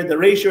countries where the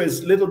ratio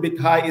is a little bit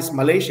high is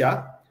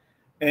Malaysia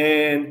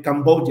and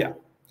Cambodia.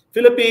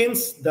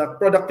 Philippines, the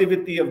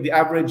productivity of the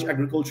average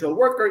agricultural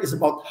worker is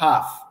about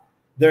half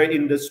their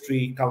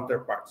industry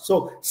counterparts.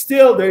 So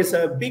still there is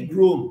a big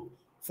room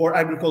for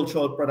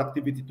agricultural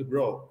productivity to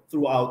grow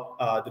throughout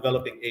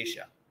developing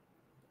Asia.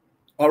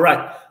 All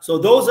right, so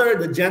those are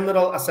the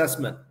general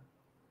assessment.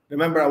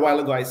 Remember a while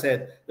ago I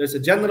said there's a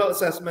general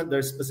assessment,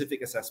 there's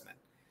specific assessment.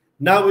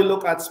 Now we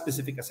look at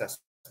specific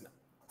assessment.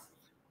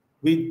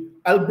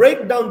 I'll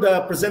break down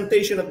the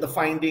presentation of the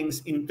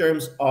findings in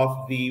terms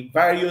of the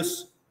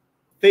various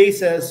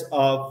phases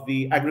of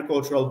the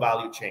agricultural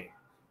value chain.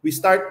 We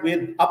start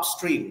with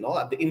upstream, no,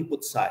 at the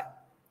input side.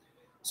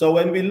 So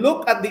when we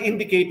look at the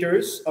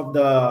indicators of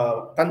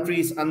the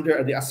countries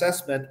under the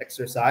assessment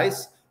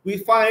exercise, we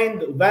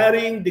find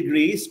varying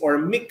degrees or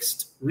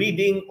mixed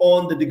reading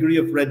on the degree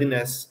of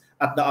readiness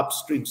at the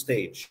upstream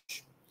stage.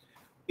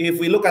 If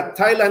we look at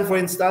Thailand, for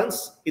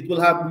instance, it will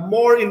have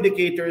more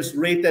indicators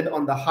rated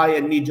on the high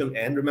and medium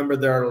end. Remember,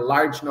 there are a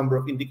large number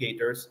of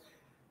indicators.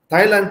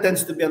 Thailand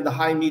tends to be on the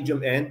high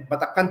medium end,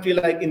 but a country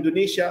like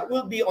Indonesia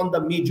will be on the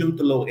medium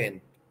to low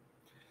end.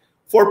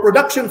 For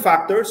production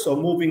factors, so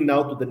moving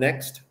now to the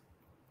next,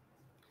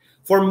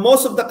 for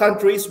most of the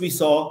countries we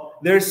saw,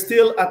 they're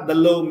still at the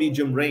low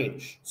medium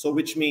range. So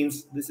which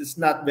means this is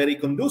not very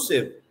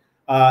conducive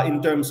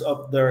in terms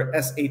of their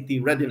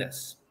SAT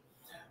readiness.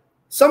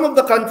 Some of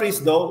the countries,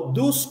 though,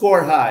 do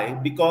score high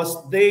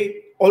because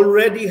they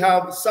already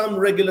have some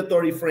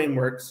regulatory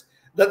frameworks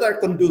that are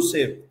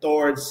conducive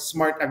towards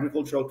smart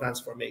agricultural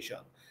transformation,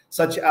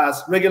 such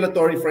as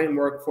regulatory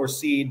framework for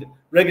seed,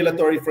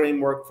 regulatory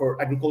framework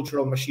for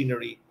agricultural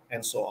machinery,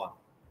 and so on.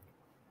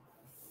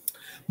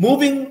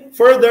 Moving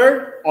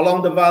further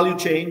along the value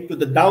chain to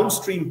the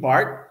downstream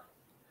part.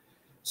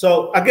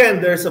 So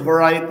again, there's a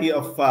variety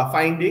of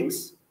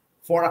findings.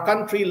 For a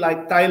country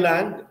like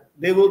Thailand,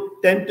 they will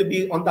tend to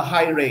be on the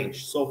high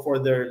range. So for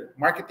their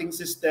marketing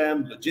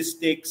system,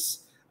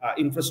 logistics,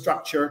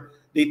 infrastructure,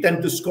 they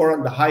tend to score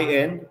on the high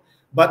end.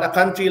 But a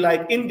country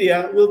like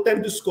India will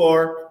tend to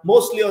score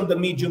mostly on the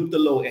medium to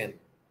low end.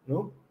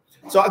 No?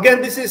 So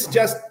again, this is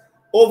just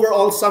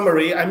overall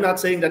summary. I'm not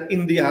saying that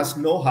India has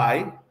no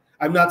high.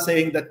 I'm not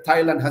saying that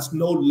Thailand has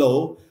no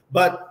low,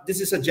 but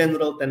this is a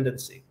general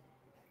tendency.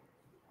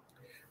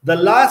 The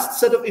last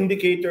set of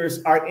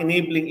indicators are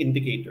enabling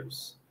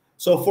indicators.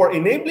 So for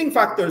enabling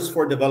factors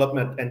for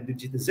development and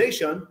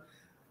digitization,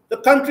 the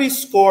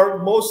countries score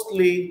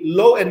mostly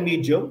low and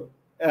medium,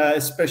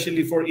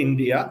 especially for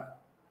India.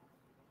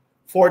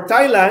 For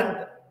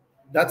Thailand,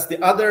 that's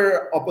the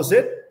other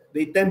opposite.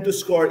 They tend to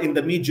score in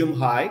the medium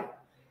high.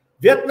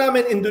 Vietnam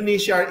and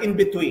Indonesia are in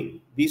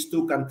between these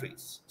two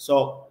countries.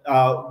 So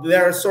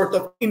they're sort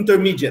of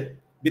intermediate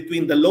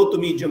between the low to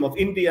medium of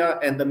India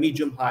and the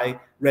medium high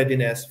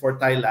readiness for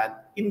Thailand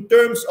in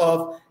terms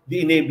of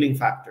the enabling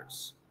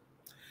factors.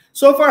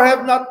 So far, I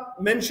have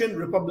not mentioned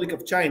Republic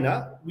of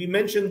China. We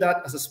mentioned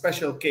that as a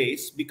special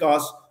case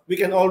because we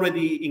can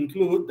already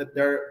include that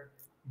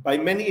by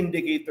many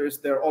indicators,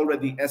 they're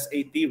already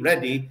SAT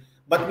ready,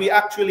 but we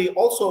actually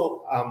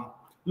also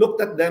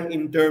looked at them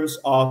in terms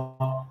of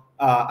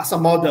as a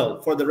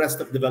model for the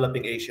rest of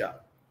developing Asia.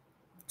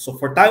 So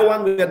for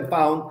Taiwan, we had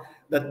found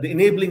that the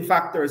enabling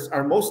factors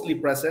are mostly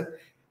present,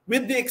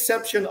 with the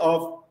exception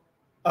of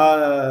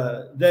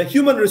the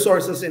human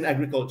resources in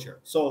agriculture.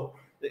 So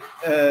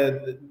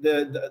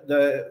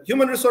the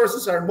human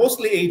resources are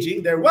mostly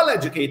aging, they're well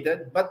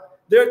educated, but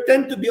they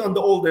tend to be on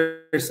the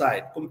older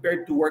side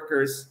compared to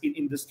workers in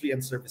industry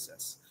and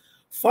services.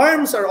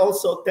 Farms are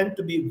also tend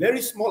to be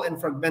very small and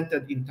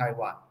fragmented in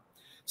Taiwan.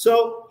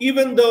 So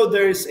even though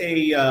there's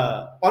a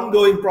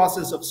ongoing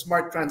process of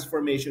smart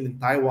transformation in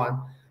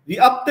Taiwan, the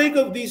uptake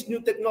of these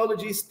new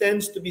technologies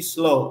tends to be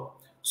slow.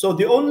 So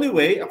the only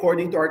way,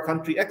 according to our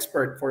country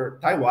expert for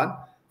Taiwan,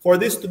 for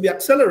this to be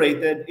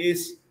accelerated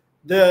is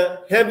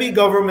the heavy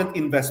government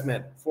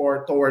investment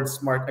towards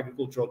smart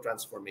agricultural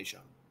transformation.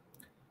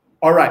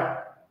 All right.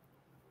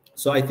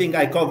 So I think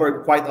I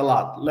covered quite a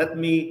lot. Let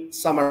me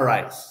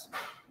summarize.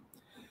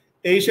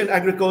 Asian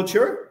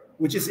agriculture,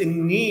 which is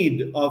in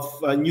need of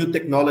new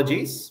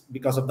technologies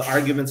because of the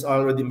arguments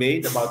already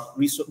made about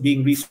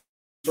being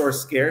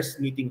resource scarce,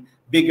 meeting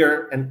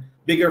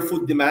bigger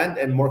food demand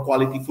and more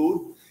quality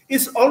food,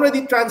 is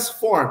already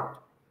transformed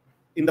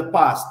in the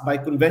past by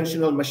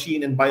conventional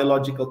machine and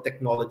biological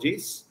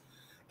technologies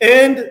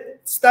and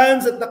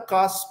stands at the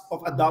cusp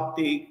of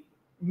adopting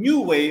new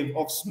wave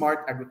of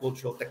smart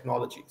agricultural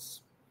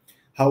technologies.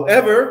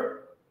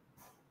 However,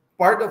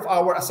 part of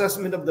our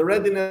assessment of the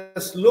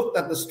readiness looked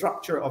at the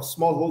structure of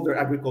smallholder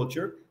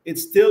agriculture.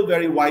 It's still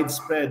very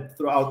widespread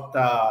throughout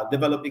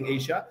developing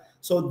Asia.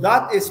 So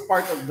that is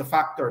part of the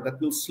factor that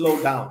will slow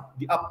down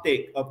the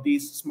uptake of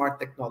these smart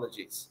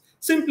technologies.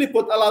 Simply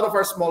put, a lot of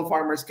our small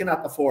farmers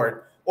cannot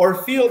afford or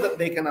feel that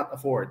they cannot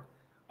afford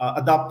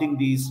adopting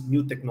these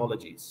new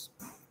technologies.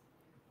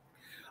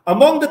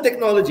 Among the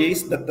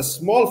technologies that the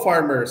small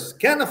farmers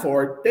can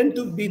afford tend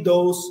to be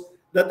those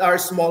that are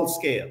small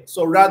scale.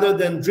 So rather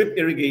than drip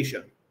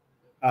irrigation,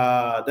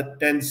 that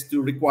tends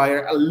to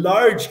require a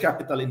large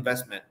capital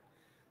investment,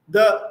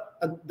 the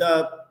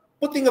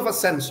putting of a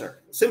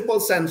sensor, simple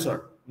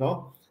sensor,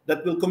 no,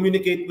 that will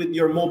communicate with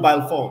your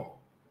mobile phone,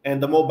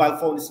 and the mobile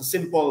phone is a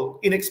simple,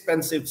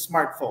 inexpensive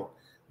smartphone.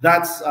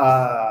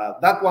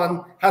 That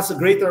one has a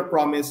greater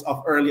promise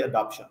of early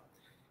adoption.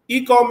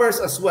 E-commerce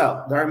as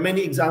well. There are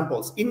many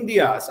examples.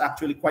 India is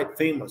actually quite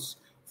famous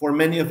for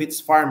many of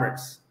its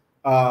farmers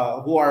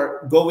who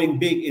are going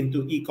big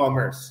into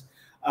e-commerce.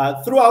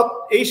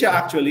 Throughout Asia,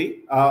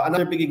 actually,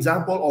 another big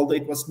example, although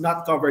it was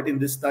not covered in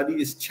this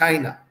study, is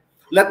China,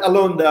 let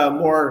alone the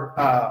more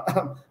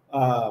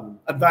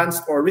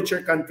advanced or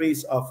richer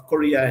countries of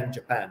Korea and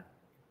Japan.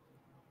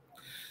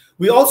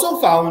 We also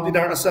found in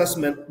our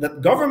assessment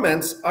that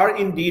governments are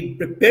indeed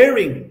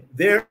preparing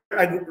their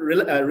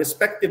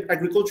respective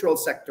agricultural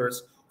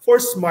sectors for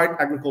smart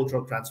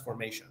agricultural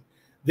transformation.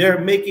 They're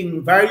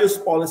making various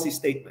policy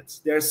statements.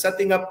 They're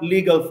setting up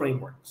legal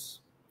frameworks.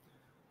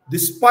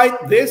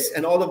 Despite this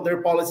and all of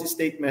their policy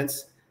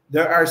statements,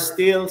 there are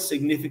still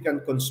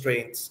significant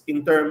constraints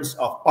in terms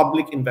of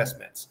public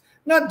investments,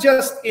 not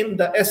just in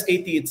the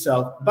SAT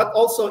itself, but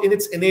also in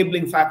its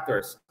enabling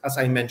factors, as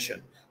I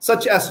mentioned,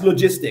 such as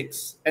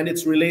logistics and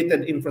its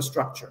related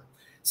infrastructure,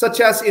 such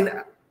as in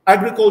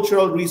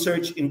agricultural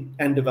research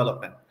and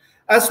development,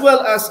 as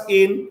well as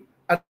in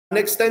an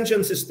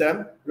extension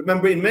system.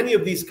 Remember, in many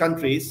of these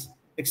countries,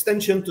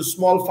 extension to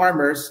small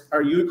farmers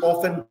are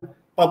often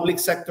public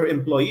sector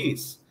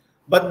employees,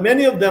 but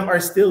many of them are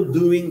still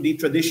doing the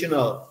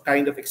traditional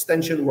kind of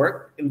extension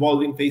work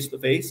involving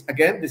face-to-face.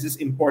 Again, this is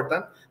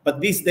important, but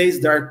these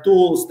days there are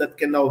tools that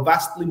can now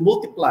vastly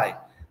multiply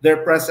their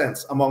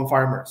presence among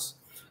farmers.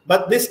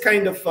 But this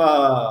kind of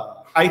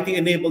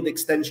IT-enabled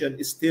extension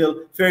is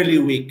still fairly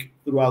weak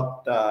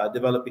throughout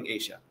developing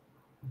Asia.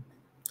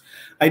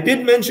 I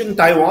did mention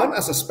Taiwan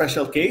as a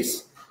special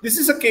case. This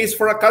is a case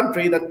for a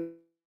country that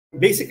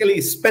basically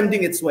is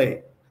spending its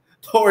way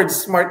towards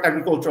smart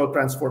agricultural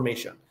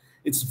transformation.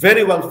 It's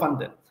very well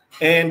funded.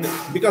 And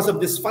because of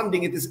this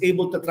funding, it is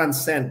able to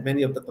transcend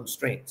many of the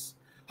constraints.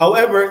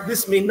 However,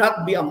 this may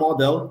not be a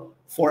model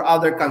for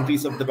other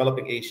countries of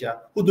developing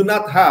Asia who do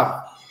not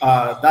have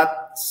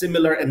that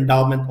similar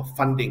endowment of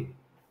funding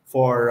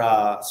for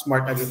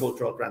smart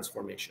agricultural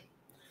transformation.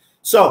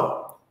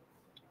 So,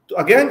 to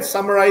again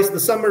summarize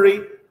the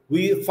summary,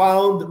 we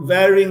found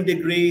varying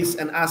degrees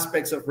and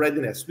aspects of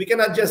readiness. We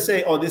cannot just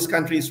say, oh, this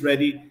country is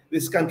ready,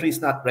 this country is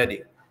not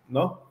ready.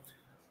 No,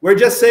 we're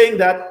just saying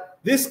that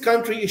this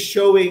country is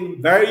showing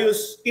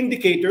various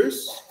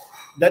indicators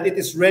that it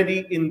is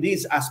ready in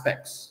these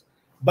aspects,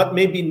 but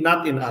maybe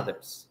not in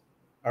others.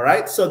 All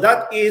right, so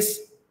that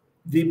is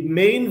the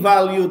main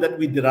value that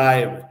we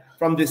derive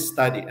from this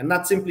study, and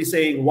not simply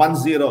saying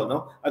 1-0,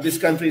 no, this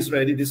country is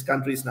ready, this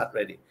country is not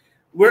ready.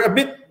 We're a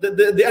bit,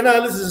 the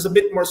analysis is a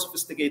bit more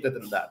sophisticated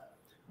than that.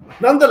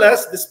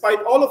 Nonetheless,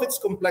 despite all of its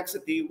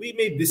complexity, we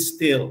may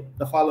distill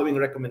the following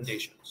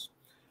recommendations.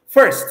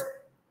 First,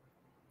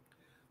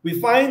 we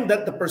find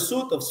that the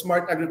pursuit of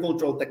smart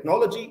agricultural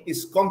technology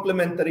is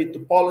complementary to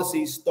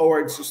policies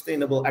towards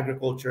sustainable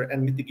agriculture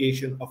and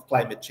mitigation of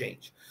climate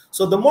change.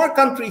 So the more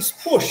countries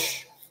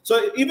push,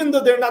 so even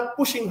though they're not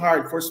pushing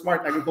hard for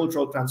smart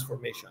agricultural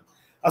transformation,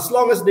 as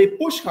long as they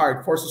push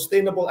hard for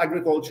sustainable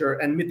agriculture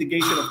and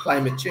mitigation of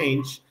climate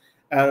change,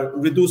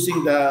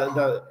 reducing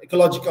the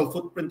ecological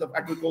footprint of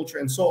agriculture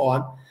and so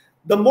on,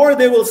 the more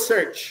they will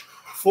search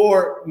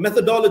for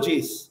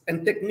methodologies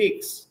and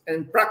techniques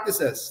and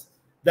practices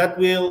that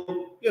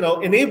will,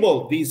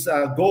 enable these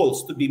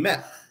goals to be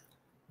met.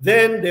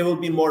 Then they will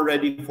be more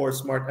ready for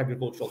smart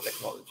agricultural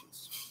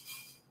technologies.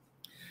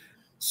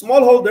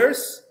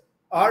 Smallholders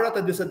are at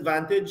a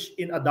disadvantage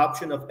in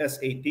adoption of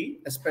SAT,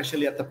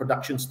 especially at the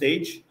production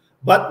stage.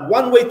 But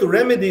one way to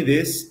remedy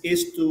this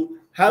is to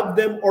have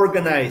them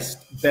organized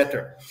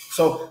better.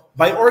 So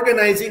by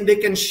organizing, they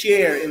can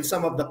share in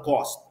some of the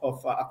cost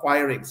of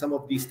acquiring some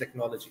of these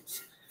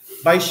technologies.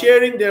 By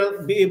sharing,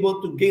 they'll be able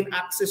to gain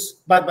access,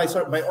 by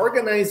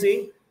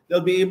organizing,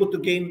 they'll be able to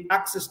gain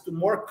access to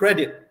more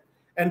credit.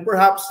 And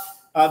perhaps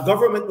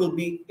government will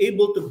be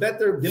able to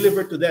better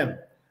deliver to them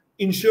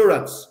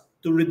insurance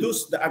to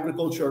reduce the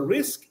agricultural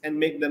risk and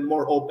make them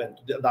more open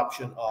to the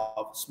adoption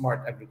of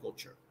smart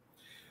agriculture.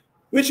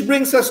 Which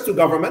brings us to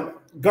government.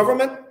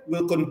 Government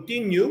will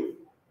continue,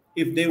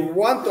 if they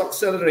want to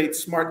accelerate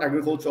smart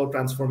agricultural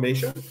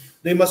transformation,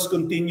 they must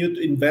continue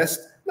to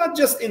invest not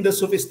just in the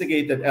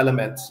sophisticated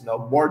elements,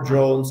 more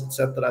drones,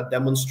 etc.,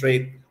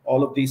 demonstrate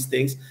all of these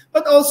things,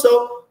 but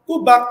also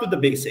go back to the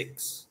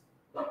basics.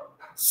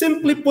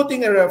 simply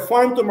putting a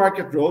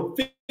farm-to-market road,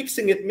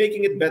 fixing it,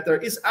 making it better,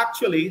 is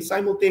actually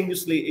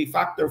simultaneously a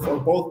factor for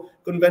both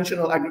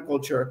conventional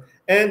agriculture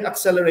and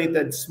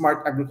accelerated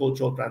smart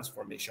agricultural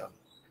transformation.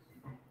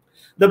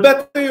 The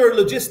better your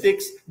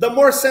logistics, the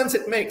more sense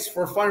it makes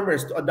for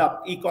farmers to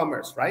adopt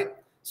e-commerce, right?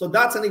 So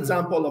that's an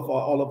example of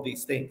all of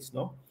these things,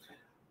 no?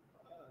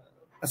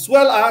 As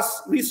well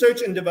as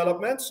research and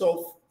development.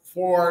 So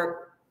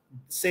for,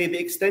 say, the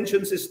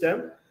extension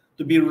system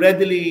to be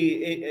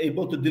readily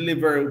able to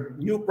deliver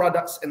new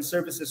products and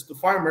services to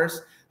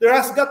farmers, there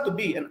has got to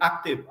be an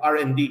active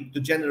R&D to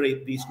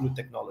generate these new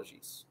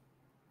technologies.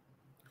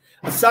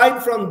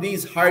 Aside from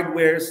these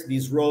hardwares,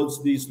 these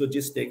roads, these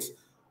logistics,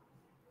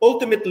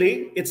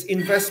 ultimately, it's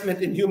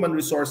investment in human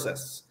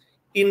resources,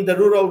 in the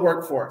rural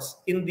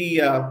workforce, in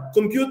the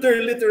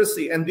computer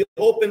literacy and the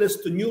openness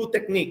to new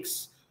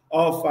techniques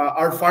of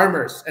our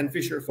farmers and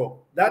fisher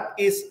folk. That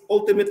is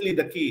ultimately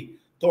the key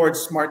towards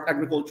smart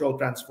agricultural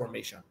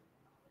transformation.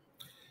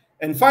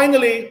 And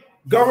finally,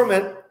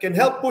 government can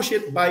help push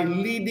it by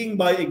leading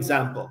by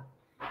example.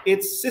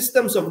 Its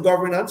systems of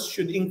governance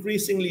should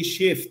increasingly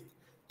shift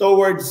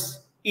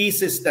towards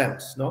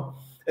e-systems, no?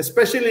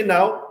 Especially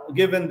now,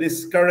 given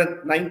this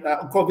current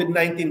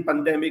COVID-19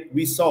 pandemic,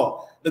 we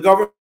saw the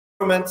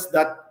governments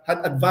that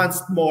had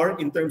advanced more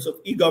in terms of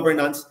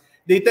e-governance,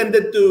 they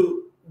tended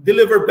to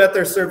deliver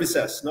better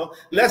services, no?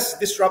 Less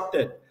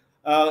disrupted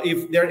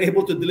if they're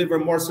able to deliver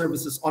more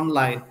services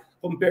online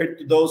compared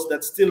to those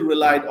that still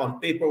relied on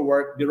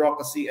paperwork,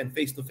 bureaucracy, and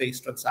face-to-face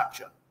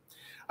transaction.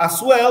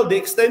 As well, the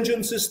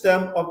extension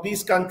system of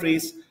these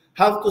countries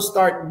have to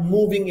start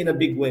moving in a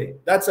big way.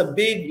 That's a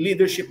big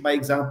leadership by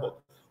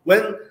example.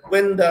 When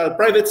the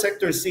private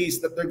sector sees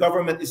that their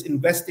government is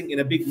investing in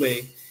a big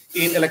way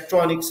in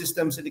electronic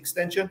systems and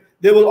extension,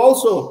 they will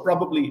also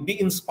probably be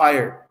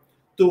inspired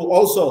to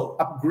also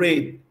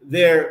upgrade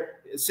their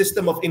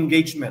system of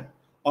engagement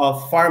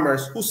of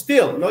farmers who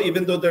still, no,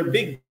 even though they're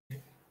big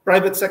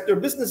private sector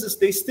businesses,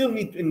 they still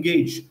need to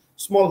engage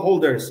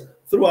smallholders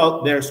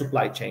throughout their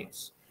supply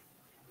chains.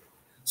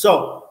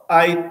 So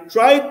I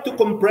tried to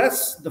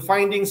compress the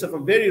findings of a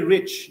very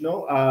rich,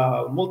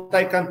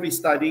 multi-country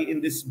study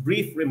in these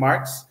brief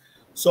remarks.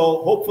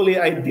 So hopefully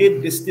I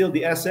did distill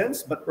the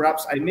essence, but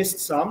perhaps I missed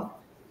some.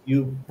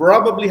 You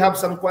probably have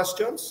some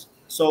questions.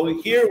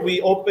 So here we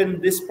open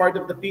this part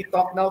of the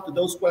P-Talk now to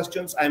those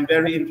questions. I'm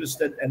very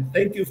interested, and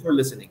thank you for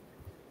listening.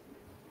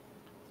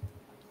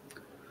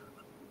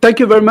 Thank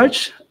you very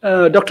much,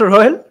 Dr.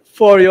 Roehl,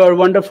 for your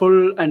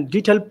wonderful and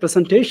detailed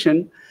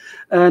presentation.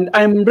 And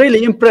I'm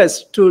really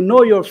impressed to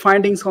know your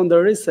findings on the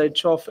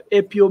research of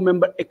APO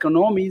member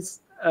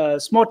economies,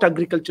 smart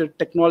agriculture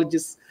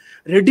technologies,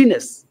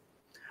 readiness,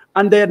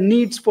 and their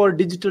needs for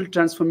digital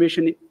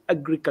transformation in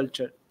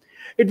agriculture.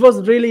 It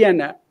was really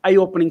an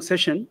eye-opening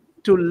session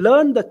to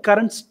learn the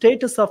current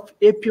status of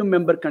APO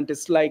member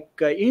countries like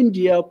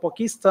India,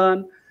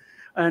 Pakistan,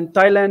 and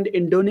Thailand,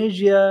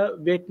 Indonesia,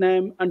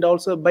 Vietnam, and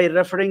also by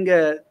referring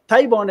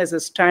Taiwan as a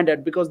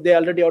standard because they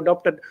already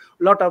adopted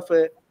a lot of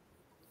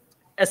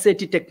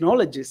SAT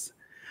technologies.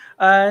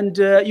 And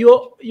you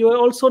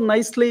also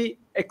nicely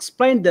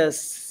explained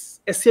this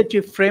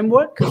SAT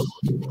framework,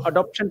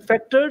 adoption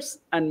factors,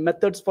 and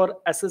methods for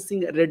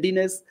assessing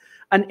readiness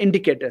and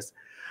indicators.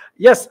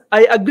 Yes,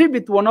 I agree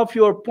with one of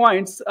your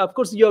points. Of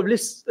course, you have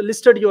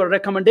listed your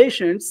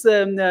recommendations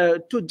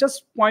to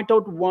just point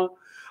out one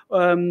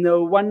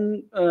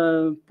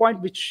point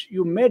which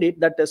you made it,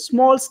 that the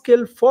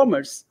small-scale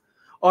farmers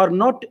are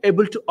not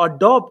able to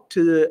adopt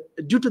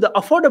due to the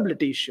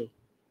affordability issue.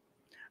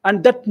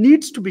 And that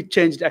needs to be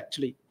changed,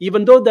 actually,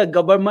 even though the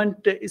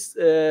government is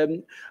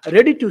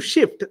ready to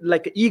shift,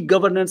 like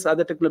e-governance,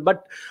 other technology.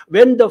 But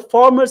when the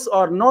farmers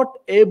are not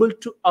able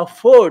to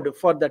afford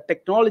for the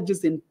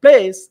technologies in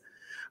place,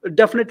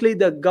 definitely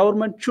the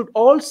government should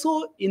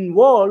also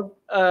involve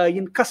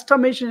in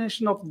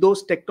customization of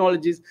those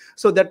technologies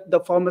so that the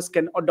farmers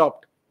can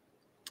adopt.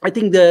 I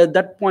think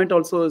that point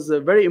also is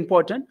very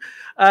important.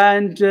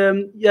 And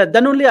yeah,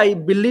 then only I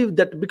believe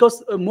that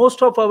because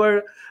most of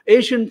our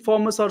Asian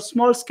farmers are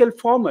small scale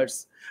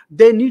farmers,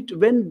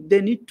 when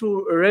they need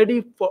to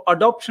ready for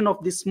adoption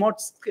of these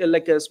smart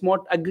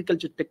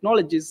agriculture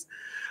technologies,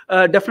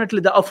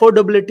 definitely the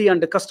affordability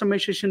and the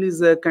customization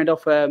is a kind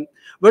of a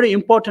very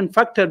important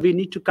factor we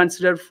need to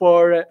consider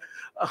for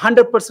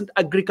 100%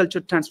 agriculture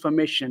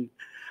transformation.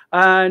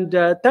 And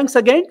thanks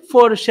again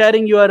for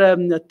sharing your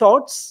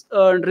thoughts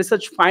and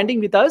research finding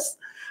with us.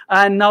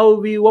 And now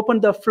we open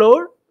the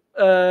floor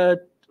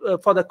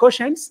for the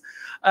questions.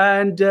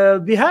 And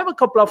we have a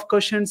couple of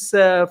questions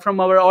from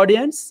our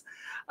audience.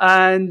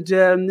 And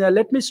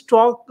let me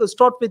start with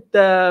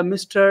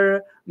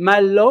Mr.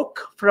 Malok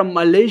from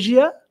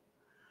Malaysia.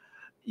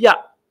 Yeah,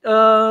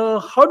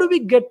 how do we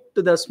get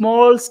to the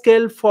small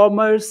scale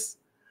farmers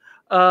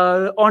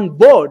on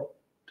board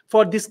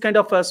for this kind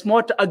of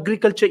smart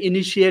agriculture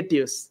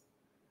initiatives?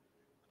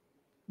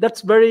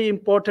 That's very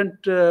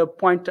important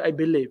point, I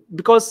believe,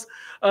 because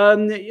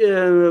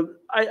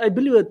I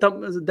believe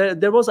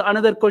there was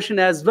another question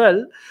as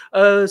well,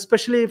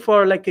 especially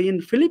for like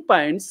in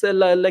Philippines,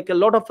 like a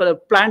lot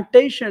of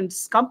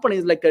plantations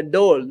companies like a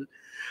Dole.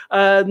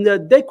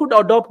 They could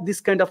adopt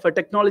this kind of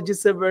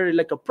technologies very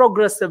like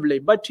progressively.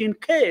 But in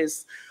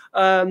case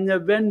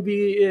when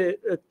we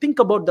think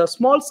about the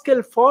small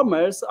scale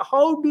farmers,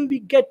 how do we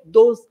get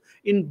those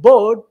in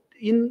board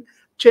in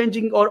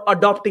changing or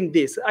adopting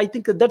this? I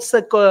think that's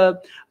a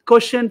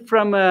question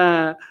from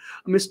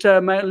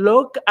Mr.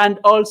 Malok and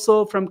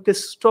also from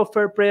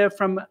Christopher Prayer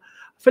from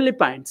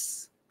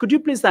Philippines. Could you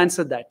please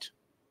answer that?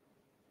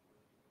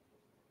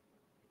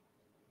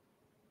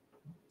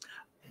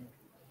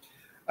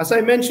 As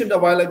I mentioned a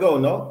while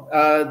ago,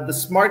 the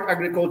smart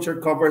agriculture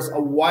covers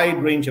a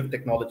wide range of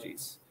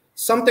technologies.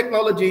 Some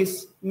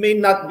technologies may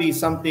not be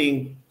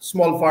something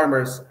small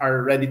farmers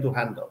are ready to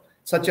handle,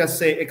 such as,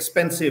 say,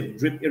 expensive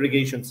drip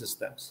irrigation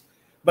systems.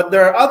 But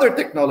there are other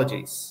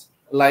technologies,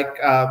 like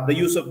the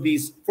use of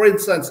these. For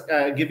instance,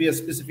 give you a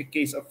specific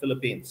case of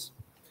Philippines.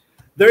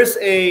 There's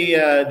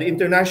the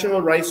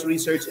International Rice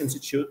Research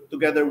Institute,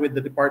 together with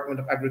the Department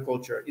of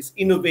Agriculture, is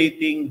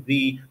innovating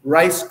the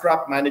rice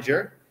crop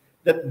manager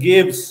that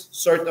gives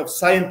sort of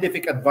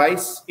scientific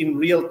advice in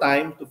real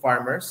time to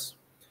farmers.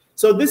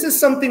 So this is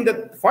something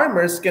that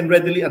farmers can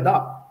readily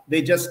adopt.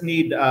 They just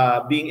need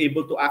being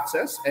able to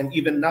access, and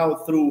even now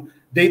through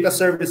data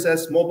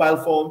services, mobile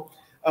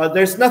phone,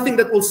 there's nothing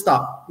that will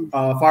stop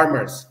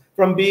farmers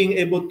from being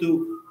able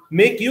to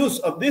make use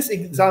of this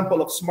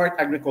example of smart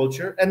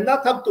agriculture and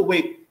not have to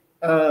wait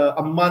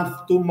a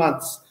month, 2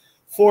 months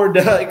for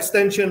the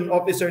extension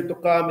officer to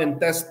come and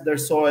test their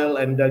soil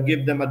and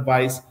give them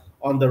advice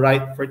on the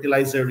right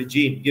fertilizer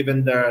regime,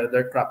 given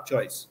their crop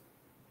choice.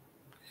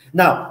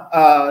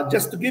 Now,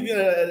 just to give you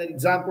an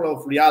example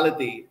of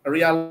reality, a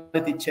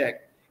reality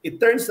check,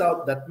 it turns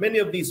out that many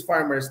of these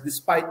farmers,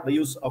 despite the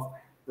use of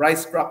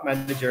rice crop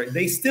manager,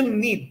 they still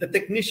need the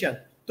technician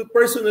to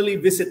personally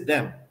visit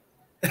them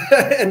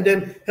and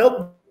then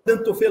help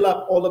them to fill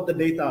up all of the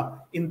data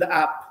in the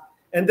app.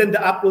 And then the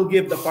app will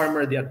give the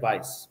farmer the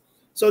advice.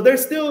 So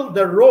there's still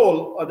the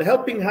role or the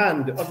helping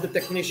hand of the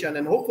technician.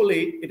 And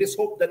hopefully, it is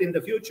hoped that in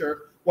the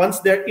future, once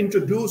they're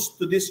introduced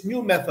to this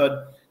new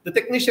method, the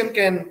technician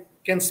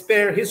can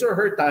spare his or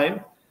her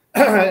time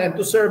and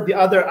to serve the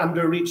other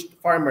underreached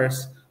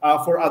farmers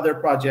for other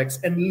projects,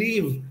 and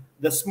leave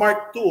the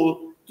smart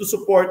tool to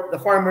support the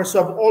farmers who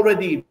have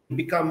already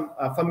become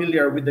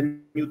familiar with the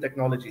new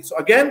technology. So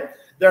again,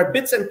 there are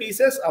bits and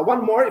pieces.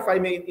 One more, if I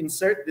may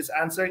insert this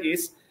answer,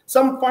 is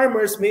some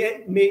farmers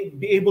may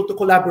be able to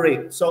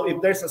collaborate. So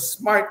if there's a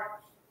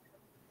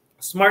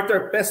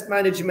smarter pest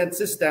management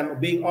system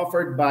being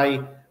offered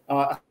by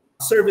a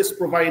service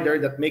provider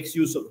that makes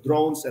use of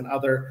drones and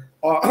other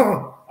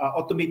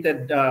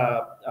automated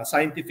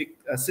scientific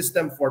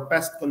system for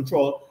pest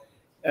control,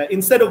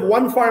 instead of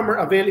one farmer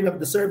availing of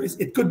the service,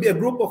 it could be a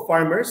group of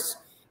farmers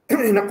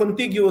in a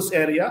contiguous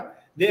area.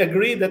 They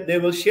agree that they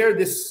will share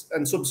this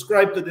and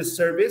subscribe to this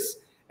service,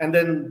 and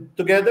then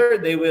together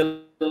they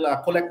will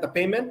collect the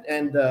payment,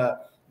 and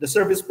the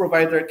service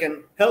provider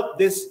can help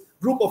this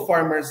group of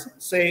farmers,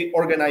 say,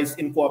 organize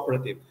in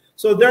cooperative.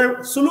 So there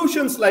are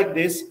solutions like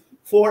this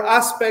for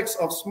aspects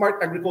of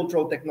smart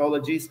agricultural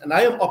technologies, and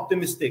I am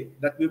optimistic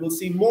that we will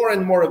see more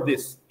and more of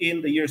this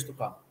in the years to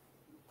come.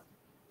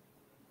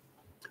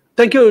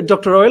 Thank you,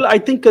 Dr. Roel. I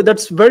think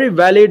that's very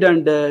valid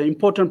and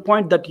important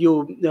point that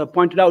you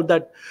pointed out,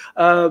 that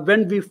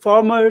when we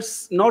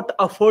farmers not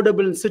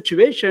affordable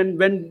situation,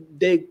 when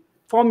they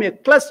form a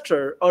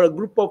cluster or a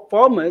group of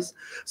farmers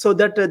so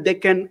that they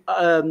can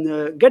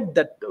get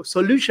that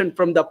solution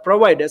from the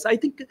providers. I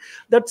think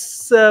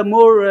that's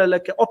more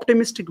like an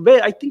optimistic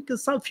way. I think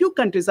some few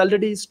countries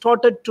already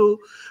started to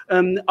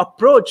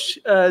approach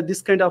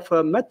this kind of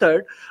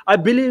method. I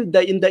believe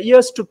that in the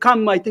years to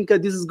come, I think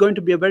this is going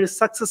to be a very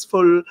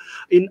successful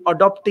in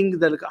adopting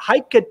the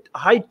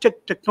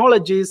high-tech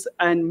technologies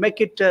and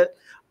make it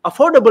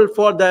affordable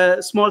for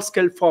the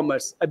small-scale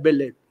farmers, I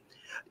believe.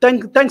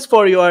 Thanks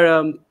for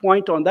your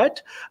point on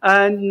that.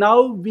 And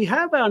now we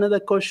have another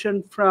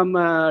question from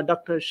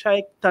Dr.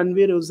 Sheikh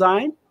Tanvir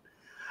Hussain.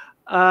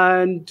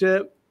 And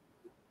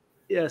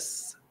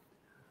yes,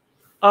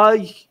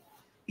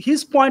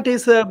 his point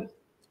is,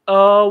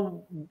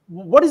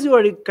 what is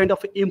your kind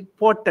of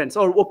importance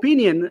or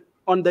opinion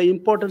on the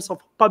importance of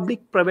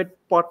public-private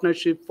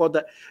partnership for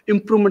the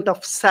improvement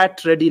of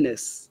SAT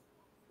readiness?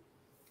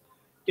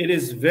 It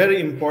is very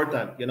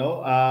important,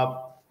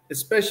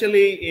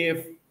 especially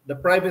if the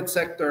private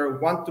sector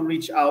want to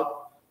reach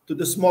out to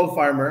the small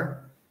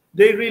farmer.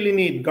 They really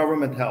need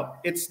government help.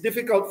 It's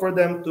difficult for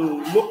them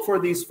to look for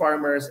these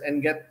farmers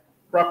and get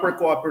proper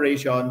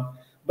cooperation.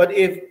 But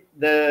if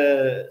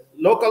the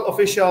local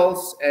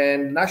officials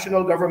and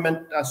national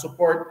government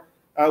support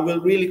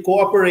will really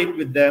cooperate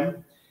with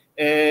them,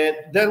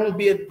 that will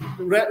be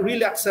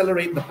really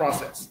accelerate the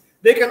process.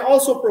 They can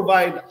also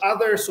provide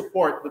other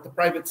support that the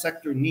private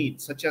sector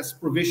needs, such as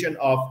provision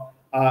of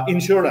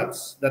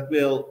insurance that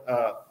will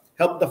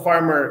help the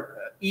farmer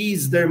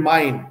ease their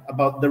mind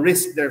about the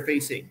risk they're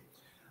facing.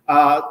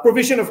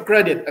 Provision of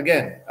credit,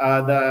 again,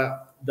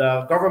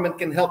 the government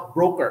can help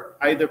broker,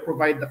 either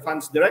provide the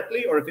funds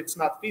directly, or if it's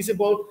not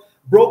feasible,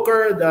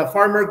 broker the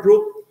farmer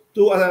group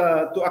to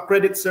a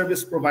credit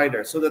service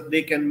provider so that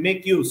they can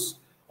make use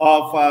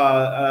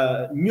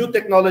of new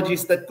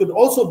technologies that could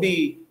also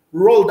be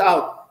rolled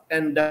out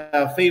and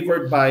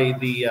favored by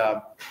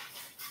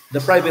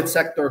the private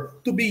sector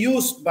to be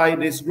used by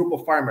this group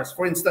of farmers.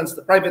 For instance,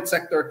 the private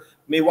sector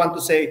may want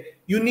to say,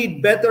 you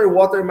need better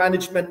water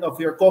management of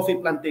your coffee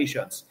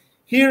plantations.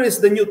 Here is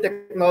the new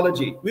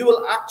technology. We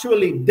will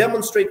actually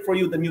demonstrate for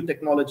you the new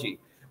technology.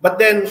 But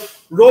then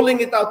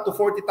rolling it out to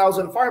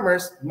 40,000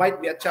 farmers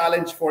might be a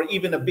challenge for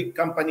even a big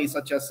company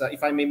such as,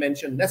 if I may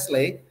mention,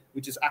 Nestle,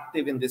 which is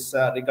active in this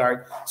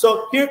regard.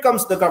 So here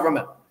comes the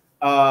government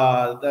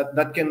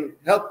that can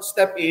help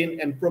step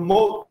in and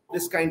promote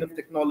this kind of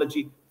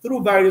technology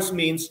through various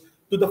means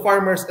to the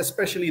farmers,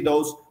 especially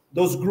those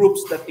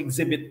groups that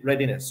exhibit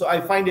readiness. So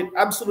I find it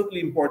absolutely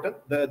important.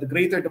 The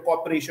greater the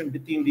cooperation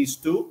between these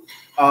two,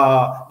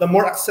 the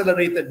more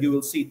accelerated you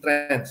will see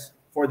trends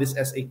for this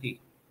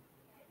SAT.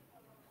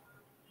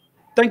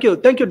 Thank you,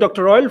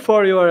 Dr. Royal,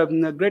 for your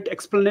great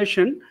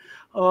explanation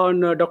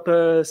on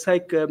Dr.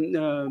 Saik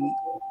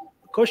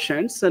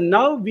questions. And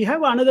now we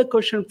have another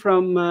question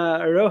from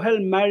Rohel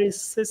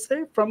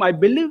Marisese from, I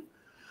believe,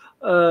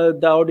 the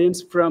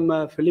audience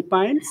from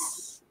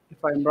Philippines, if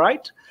I'm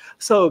right.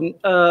 So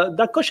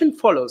the question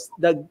follows: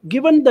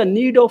 given the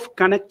need of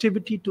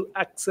connectivity to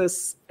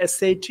access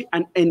SAT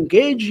and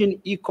engage in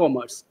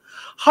e-commerce,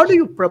 how do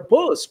you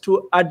propose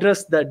to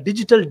address the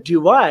digital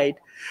divide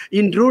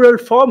in rural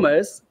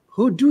farmers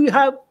who do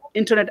have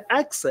internet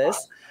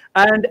access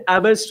and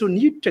averse to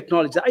new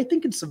technology? I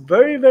think it's a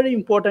very, very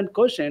important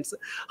question.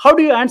 How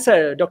do you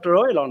answer, Dr.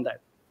 Royal, on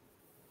that?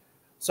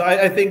 So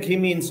I think he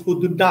means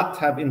who do not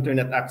have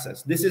internet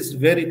access. This is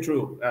very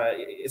true,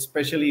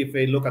 especially if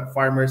we look at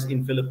farmers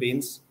in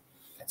Philippines.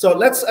 So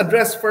let's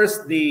address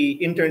first the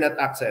internet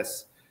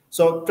access.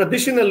 So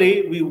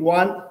traditionally, we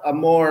want a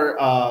more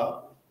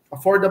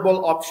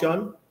affordable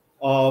option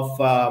of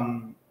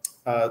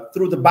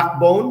through the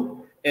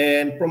backbone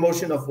and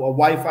promotion of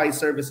Wi-Fi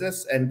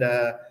services and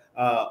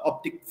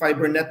optic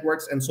fiber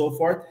networks and so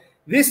forth.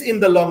 This, in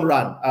the long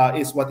run,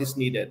 is what is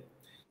needed.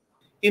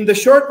 In the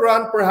short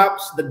run,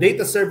 perhaps the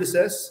data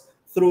services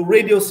through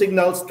radio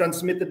signals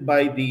transmitted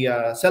by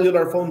the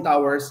cellular phone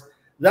towers,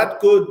 that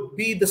could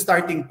be the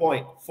starting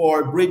point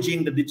for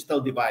bridging the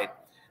digital divide.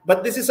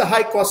 But this is a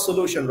high-cost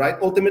solution, right?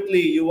 Ultimately,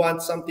 you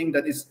want something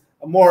that is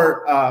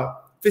more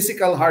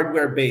physical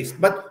hardware-based.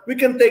 But we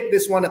can take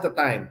this one at a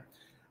time.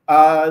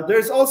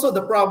 There's also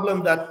the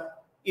problem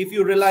that if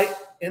you rely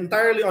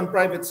entirely on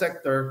private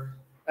sector,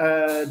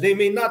 they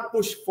may not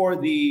push for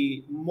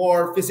the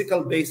more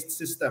physical-based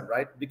system,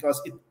 right?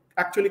 Because it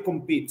actually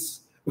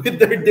competes with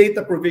their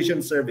data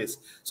provision service.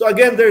 So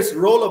again, there's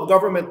role of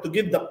government to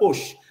give the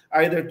push,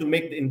 either to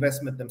make the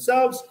investment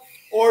themselves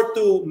or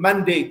to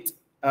mandate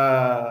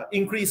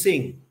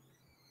increasing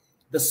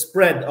the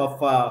spread of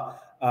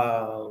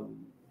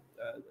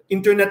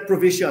internet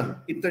provision,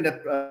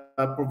 internet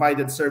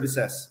provided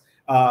services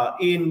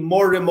in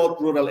more remote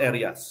rural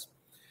areas.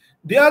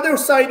 The other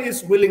side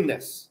is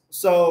willingness.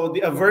 So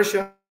the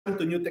aversion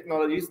to new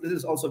technologies, this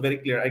is also very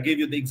clear. I gave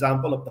you the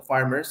example of the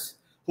farmers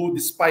who,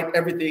 despite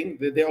everything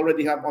that they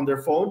already have on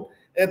their phone,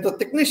 and the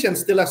technician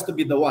still has to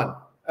be the one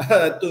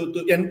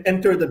to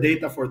enter the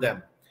data for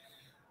them.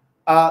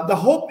 The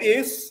hope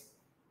is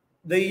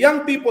the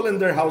young people in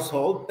their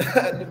household,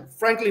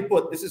 frankly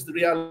put, this is the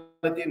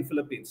reality in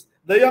Philippines.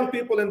 The young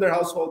people in their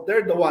household,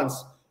 they're the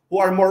ones who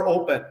are more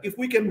open. If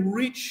we can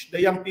reach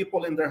the young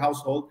people in their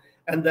household,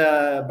 and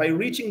by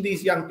reaching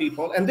these young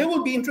people, and they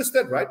will be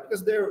interested, right?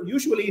 Because they're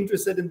usually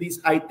interested in these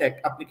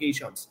high-tech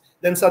applications.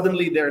 Then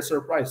suddenly they're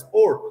surprised.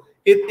 Or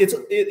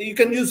you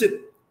can use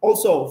it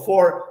also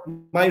for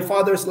my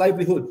father's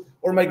livelihood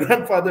or my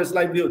grandfather's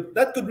livelihood.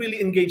 That could really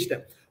engage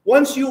them.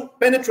 Once you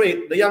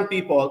penetrate the young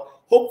people,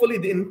 hopefully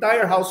the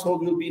entire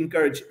household will be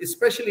encouraged,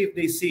 especially if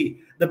they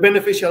see the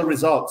beneficial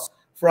results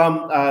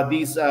from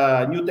these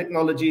new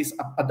technologies,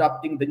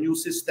 adopting the new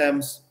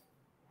systems,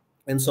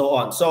 and so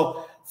on.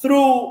 So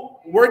through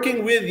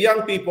working with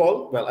young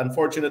people, well,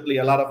 unfortunately,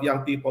 a lot of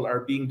young people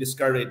are being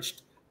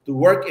discouraged to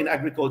work in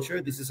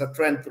agriculture. This is a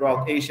trend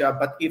throughout Asia.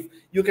 But if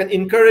you can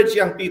encourage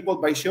young people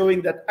by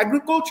showing that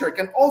agriculture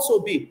can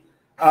also be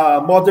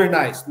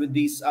modernized with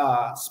these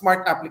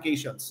smart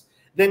applications,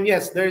 then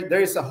yes,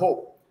 there is a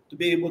hope to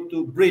be able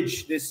to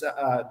bridge this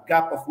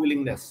gap of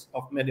willingness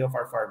of many of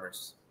our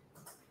farmers.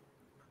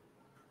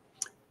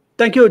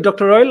 Thank you,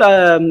 Dr.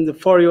 Royal,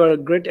 for your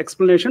great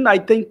explanation. I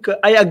think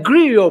I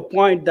agree with your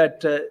point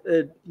that,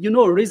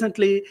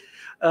 recently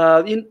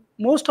in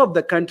most of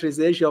the countries,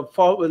 Asia,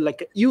 for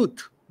like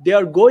youth, they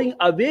are going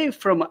away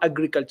from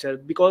agriculture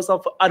because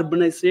of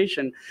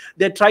urbanization.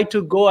 They try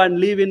to go and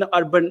live in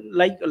urban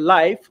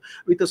life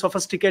with a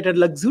sophisticated,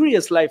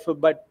 luxurious life.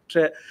 But,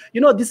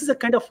 this is a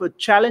kind of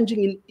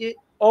challenging in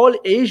all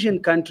Asian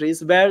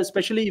countries, where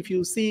especially if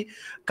you see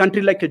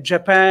country like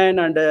Japan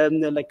and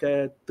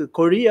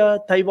Korea,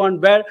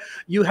 Taiwan, where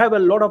you have a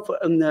lot of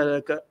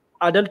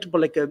adult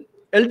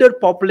elder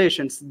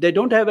populations. They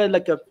don't have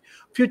a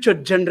future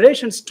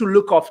generations to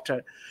look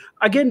after.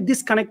 Again,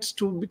 this connects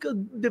to, because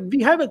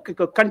we have a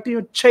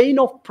continued chain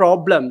of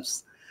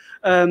problems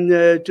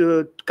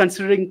to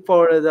considering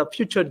for the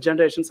future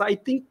generations. I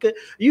think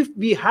if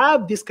we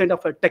have this kind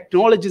of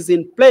technologies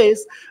in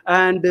place,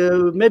 and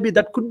maybe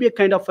that could be a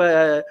kind of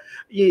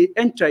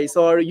enterprise,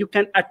 or you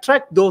can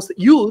attract those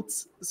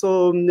youths,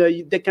 so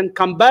they can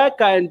come back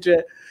and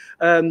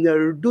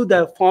do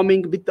the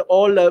farming with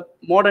all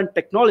modern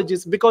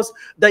technologies, because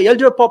the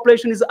elder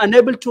population is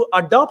unable to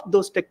adopt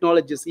those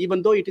technologies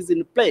even though it is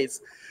in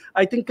place.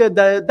 I think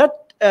that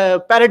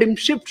paradigm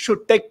shift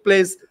should take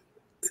place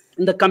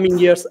in the coming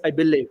years, I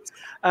believe.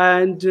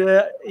 And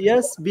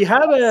yes, we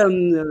have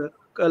a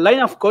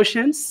line of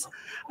questions,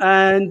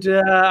 and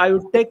I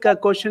would take a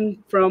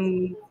question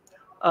from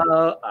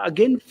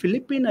again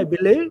Philippine, I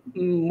believe,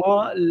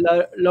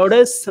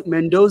 Lourdes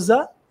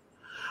Mendoza.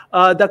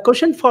 The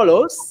question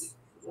follows: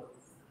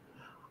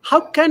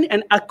 how can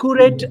an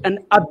accurate and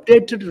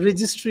updated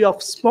registry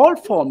of small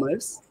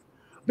farmers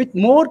with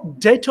more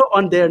data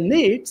on their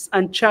needs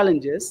and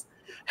challenges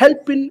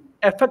help in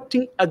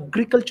affecting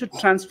agriculture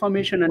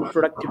transformation and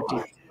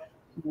productivity?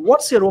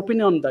 What's your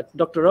opinion on that,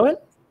 Dr.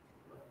 Roel?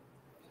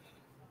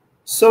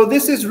 So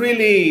this is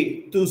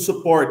really to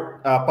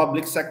support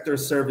public sector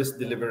service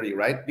delivery,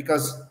 right?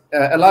 Because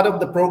a lot of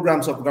the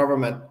programs of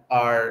government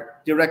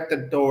are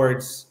directed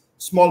towards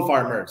small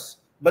farmers.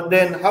 But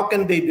then how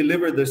can they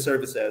deliver their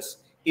services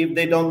if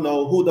they don't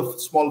know who the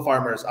small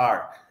farmers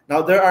are?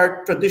 Now, there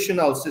are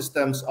traditional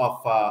systems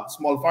of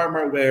small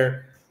farmer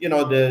where, you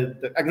know,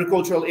 the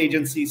agricultural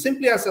agency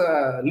simply has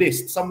a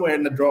list somewhere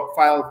in the drawer,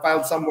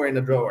 filed somewhere in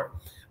the drawer.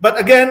 But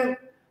again,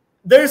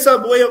 there's a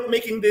way of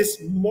making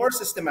this more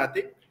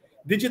systematic,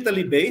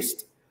 digitally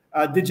based,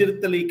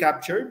 digitally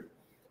captured.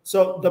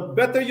 So the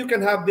better you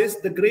can have this,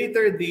 the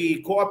greater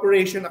the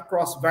cooperation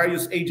across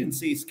various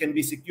agencies can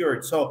be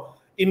secured. So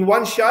in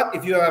one shot,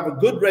 if you have a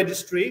good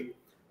registry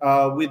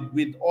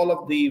with all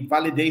of the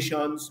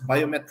validations,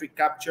 biometric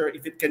capture,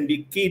 if it can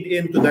be keyed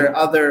into their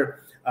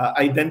other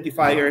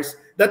identifiers,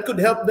 that could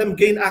help them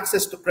gain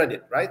access to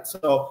credit, right?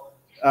 So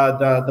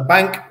the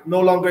bank no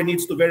longer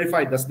needs to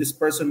verify, does this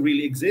person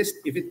really exist?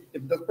 If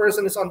the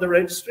person is on the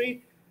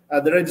registry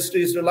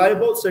is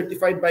reliable,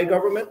 certified by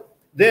government,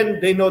 then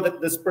they know that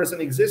this person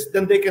exists,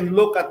 then they can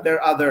look at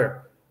their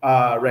other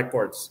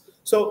records.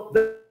 So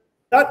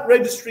that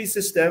registry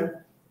system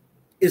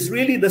is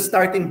really the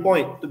starting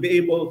point to be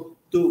able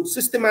to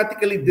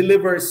systematically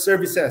deliver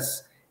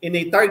services in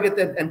a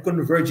targeted and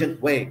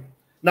convergent way.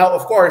 Now,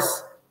 of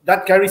course,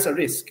 that carries a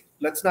risk.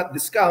 Let's not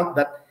discount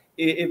that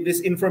if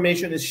this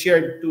information is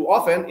shared too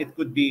often, it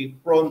could be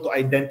prone to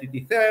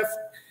identity theft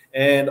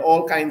and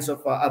all kinds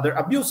of other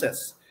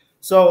abuses.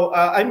 So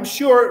I'm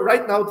sure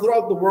right now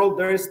throughout the world,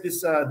 there is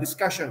this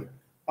discussion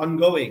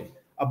ongoing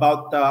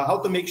about how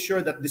to make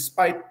sure that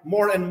despite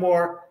more and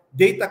more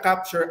data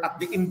capture at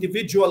the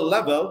individual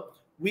level,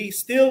 we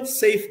still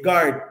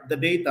safeguard the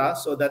data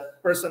so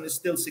that person is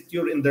still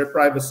secure in their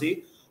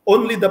privacy.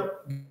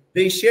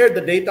 They share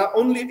the data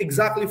only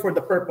exactly for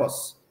the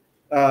purpose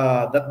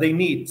that they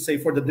need, say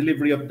for the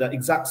delivery of the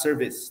exact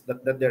service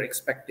that they're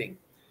expecting.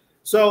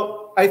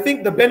 So I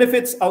think the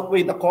benefits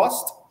outweigh the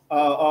cost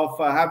of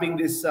having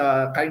this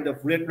kind of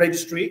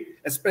registry,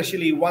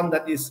 especially one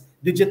that is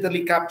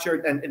digitally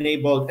captured and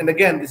enabled. And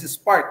again, this is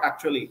part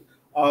actually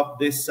of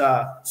this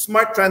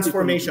smart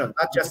transformation,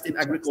 not just in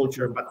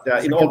agriculture,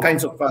 but in all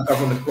kinds of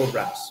government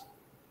programs.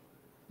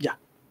 Yeah.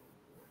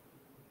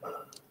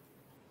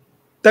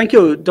 Thank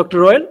you, Dr.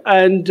 Roel.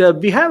 And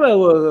we have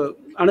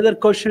another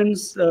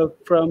questions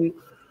from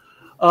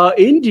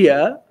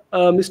India,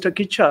 Mr.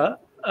 Kicha.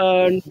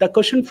 And the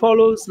question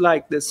follows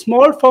like this: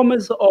 small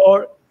farmers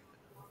are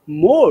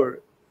more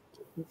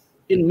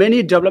in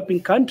many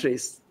developing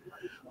countries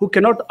who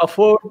cannot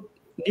afford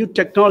new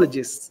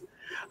technologies.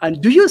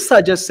 And do you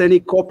suggest any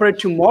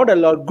cooperative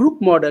model or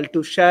group model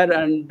to share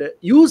and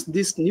use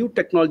these new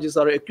technologies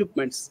or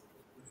equipments?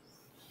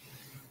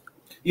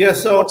 Yeah,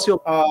 so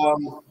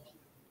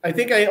I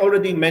think I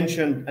already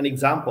mentioned an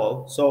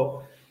example.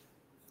 So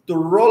to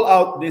roll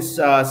out this,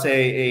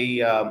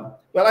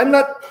 well, I'm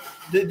not,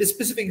 the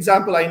specific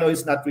example I know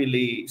is not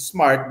really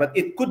smart, but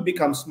it could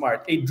become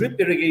smart, a drip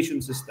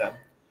irrigation system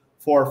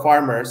for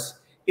farmers.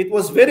 It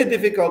was very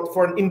difficult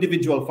for an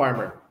individual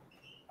farmer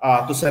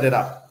to set it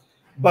up.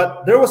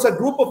 But there was a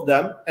group of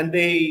them, and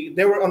they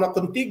were on a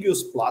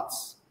contiguous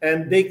plots,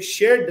 and they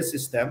shared the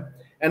system.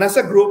 And as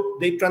a group,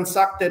 they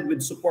transacted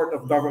with support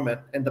of government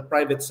and the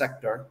private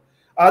sector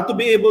to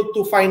be able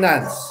to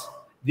finance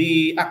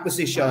the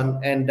acquisition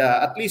and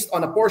at least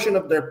on a portion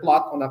of their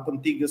plot on a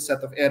contiguous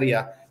set of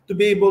area to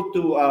be able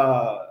to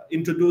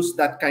introduce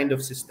that kind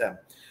of system.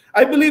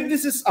 I believe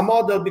this is a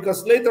model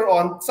because later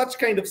on, such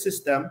kind of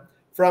system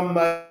from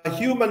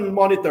human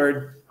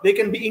monitored, they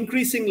can be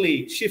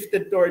increasingly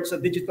shifted towards a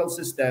digital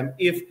system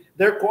if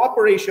their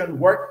cooperation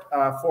worked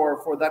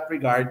for that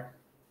regard.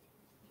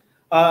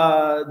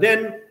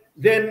 Then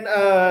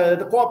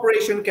the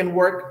cooperation can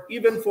work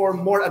even for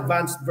more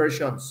advanced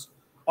versions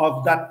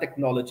of that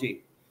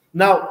technology.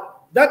 Now,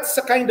 that's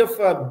a kind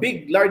of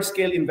big,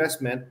 large-scale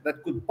investment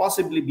that could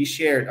possibly be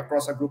shared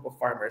across a group of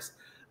farmers.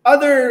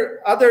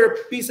 Other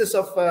pieces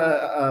of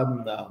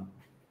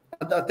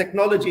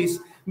technologies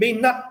may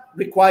not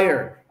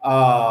require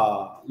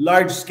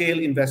large-scale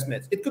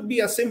investments. It could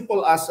be as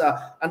simple as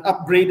an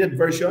upgraded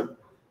version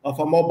of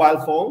a mobile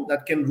phone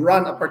that can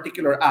run a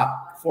particular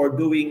app for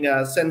doing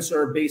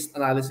sensor-based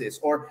analysis,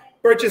 or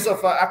purchase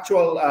of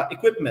actual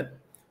equipment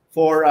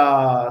for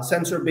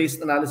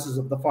sensor-based analysis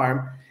of the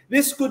farm.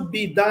 This could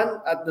be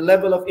done at the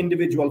level of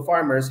individual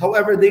farmers.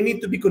 However, they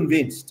need to be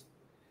convinced.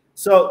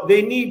 So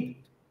they need,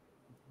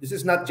 this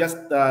is not just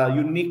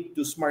unique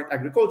to smart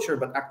agriculture,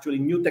 but actually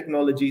new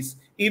technologies,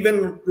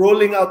 even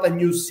rolling out a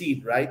new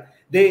seed, right?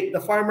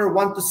 The farmer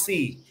want to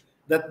see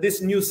that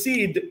this new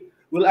seed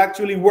will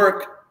actually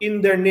work in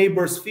their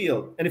neighbor's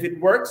field. And if it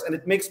works and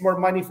it makes more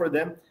money for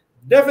them,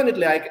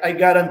 definitely I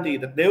guarantee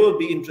that they will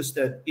be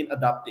interested in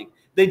adopting.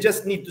 They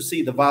just need to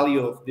see the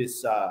value of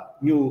this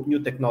new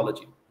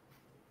technology.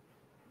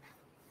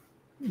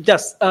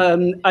 Yes,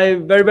 I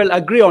very well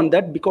agree on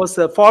that, because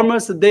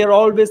farmers, they are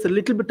always a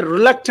little bit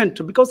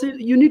reluctant, because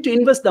you need to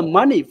invest the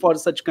money for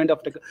such kind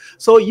of tech.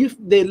 So if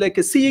they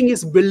like seeing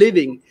is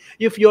believing,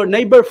 if your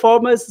neighbor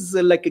farmers is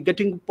like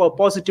getting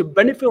positive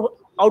benefit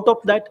out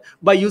of that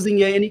by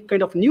using any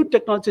kind of new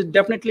technology,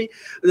 definitely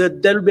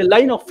there will be a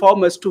line of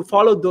farmers to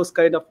follow those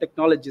kind of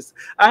technologies.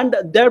 And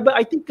thereby,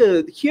 I think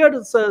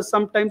here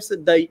sometimes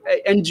the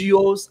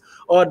NGOs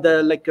or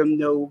the like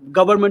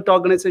government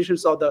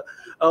organizations or the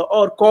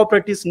or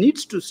cooperatives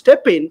needs to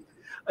step in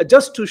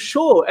just to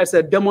show as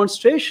a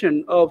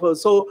demonstration of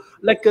so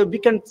like we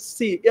can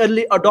see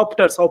early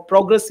adopters or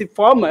progressive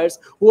farmers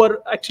who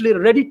are actually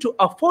ready to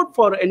afford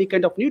for any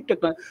kind of new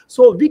technology.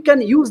 So we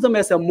can use them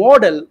as a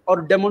model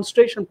or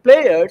demonstration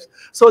players,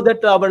 so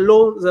that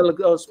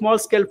our small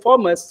scale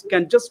farmers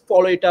can just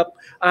follow it up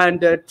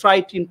and try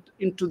it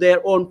into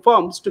their own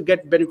farms to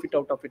get benefit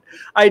out of it.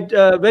 I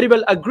very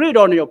well agreed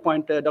on your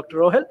point, Dr.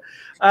 Rohel.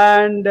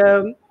 And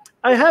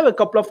I have a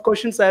couple of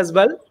questions as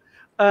well.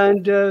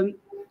 And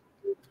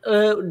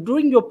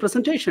during your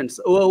presentations,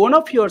 one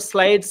of your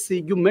slides,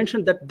 you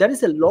mentioned that there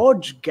is a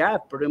large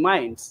gap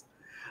remains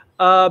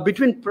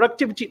between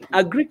productivity in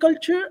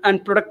agriculture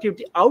and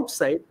productivity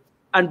outside,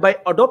 and by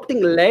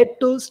adopting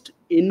latest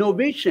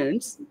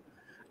innovations,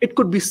 it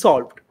could be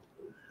solved.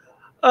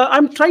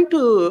 I'm trying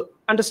to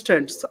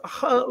understand.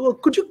 So,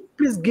 could you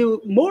please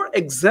give more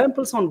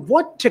examples on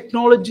what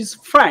technologies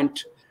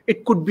front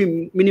it could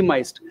be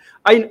minimized?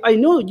 I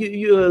know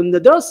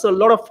there's a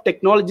lot of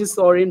technologies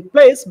are in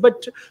place,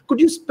 but could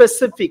you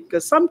specific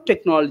some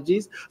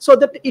technologies so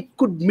that it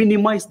could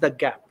minimize the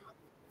gap?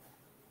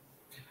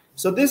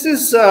 So this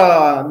is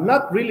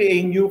not really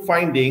a new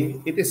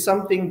finding. It is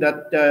something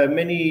that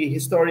many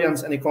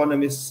historians and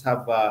economists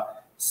have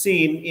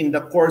seen in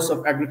the course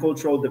of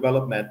agricultural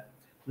development,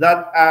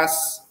 that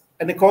as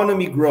an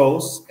economy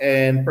grows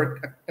and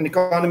an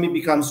economy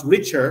becomes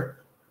richer,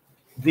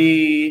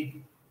 the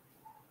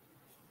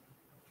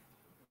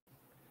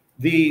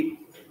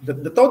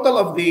total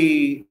of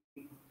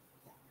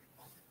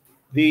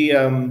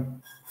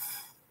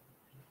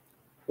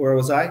where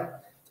was I?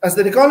 As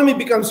the economy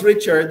becomes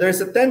richer,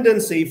 there's a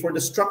tendency for the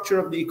structure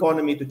of the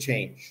economy to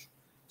change.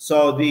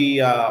 So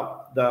the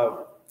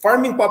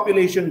farming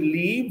population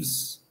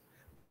leaves,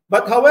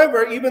 but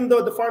however, even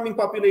though the farming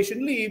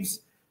population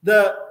leaves,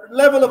 the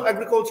level of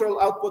agricultural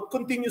output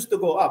continues to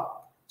go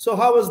up. So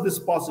how is this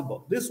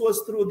possible? This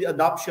was through the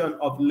adoption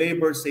of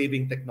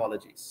labor-saving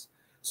technologies.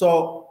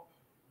 So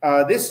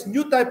this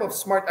new type of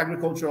smart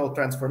agricultural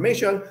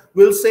transformation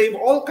will save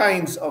all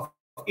kinds of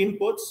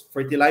inputs,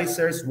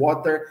 fertilizers,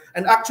 water,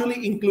 and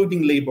actually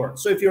including labor.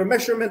 So if your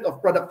measurement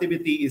of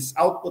productivity is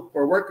output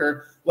per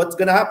worker, what's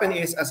going to happen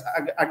is, as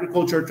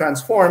agriculture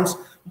transforms,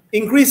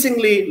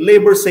 increasingly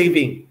labor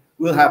saving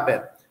will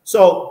happen.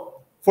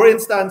 So for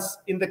instance,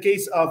 in the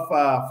case of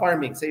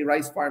farming, say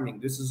rice farming,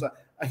 this is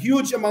a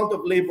huge amount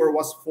of labor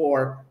was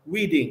for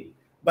weeding.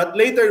 But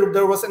later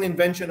there was an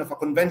invention of a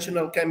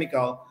conventional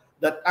chemical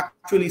that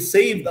actually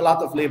saved a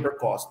lot of labor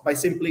cost by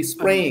simply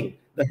spraying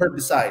the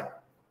herbicide.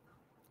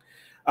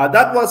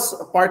 That was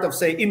a part of,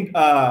 say, in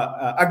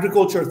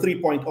agriculture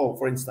 3.0,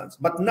 for instance.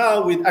 But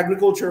now with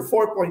agriculture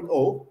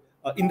 4.0,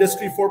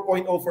 industry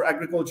 4.0 for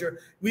agriculture,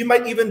 we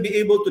might even be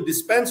able to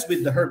dispense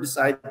with the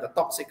herbicide, the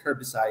toxic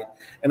herbicide,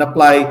 and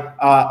apply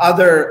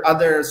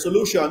other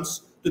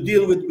solutions to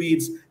deal with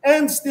weeds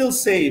and still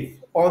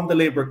save on the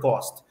labor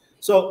cost.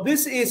 So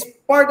this is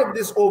part of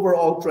this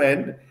overall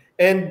trend.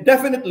 And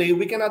definitely,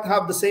 we cannot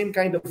have the same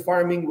kind of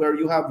farming where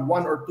you have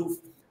one or two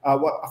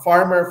a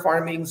farmer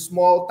farming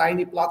small,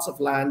 tiny plots of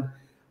land.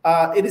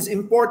 It is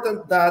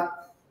important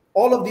that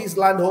all of these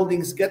land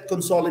holdings get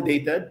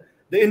consolidated.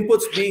 The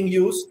inputs being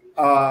used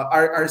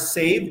are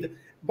saved,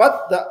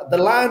 but the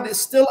land is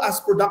still as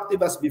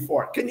productive as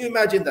before. Can you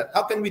imagine that?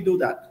 How can we do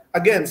that?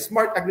 Again,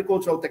 smart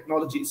agricultural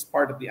technology is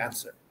part of the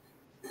answer.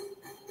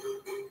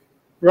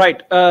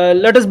 Right.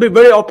 Let us be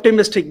very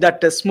optimistic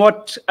that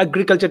smart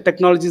agriculture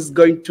technology is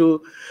going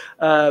to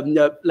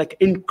like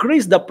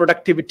increase the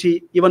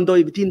productivity, even though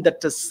within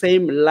that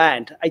same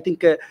land. I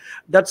think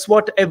that's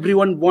what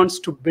everyone wants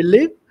to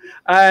believe.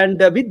 And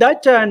with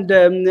that, and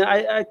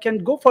I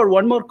can go for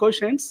one more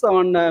questions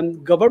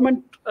on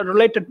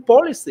government-related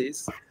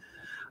policies.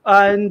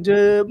 And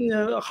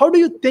how do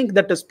you think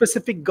that the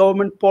specific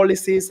government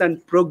policies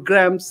and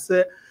programs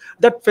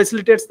that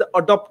facilitates the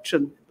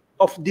adoption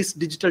of these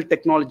digital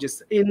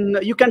technologies in,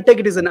 you can take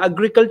it as an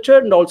agriculture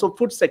and also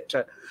food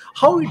sector,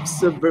 how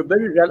it's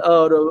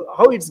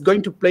how it's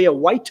going to play a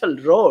vital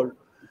role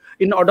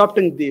in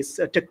adopting these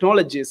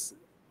technologies?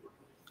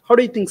 How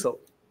do you think so?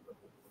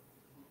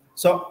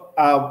 So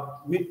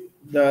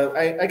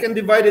I can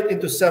divide it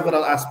into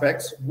several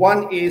aspects.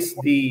 One is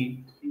the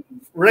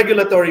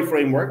regulatory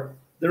framework.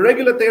 The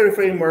regulatory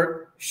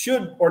framework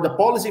should, or the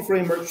policy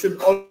framework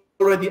should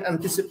already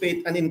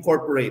anticipate and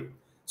incorporate.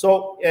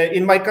 So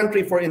in my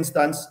country, for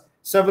instance,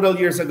 several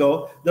years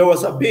ago, there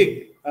was a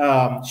big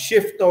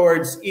shift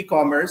towards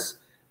e-commerce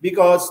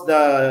because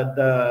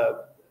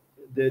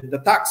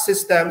the tax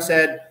system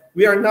said,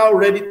 we are now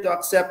ready to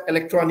accept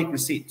electronic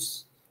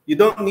receipts. You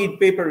don't need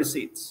paper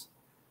receipts.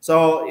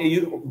 So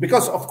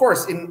because of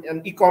course, in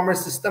an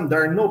e-commerce system,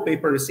 there are no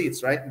paper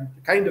receipts, right?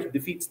 It kind of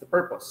defeats the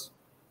purpose.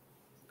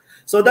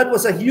 So that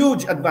was a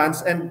huge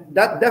advance, and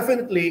that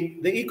definitely,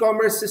 the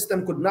e-commerce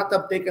system could not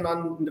have taken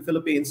on in the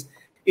Philippines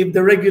if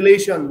the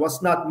regulation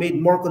was not made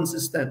more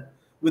consistent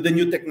with the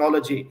new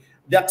technology.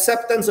 The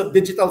acceptance of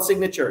digital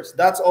signatures,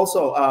 that's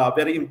also a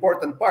very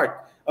important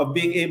part of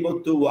being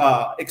able to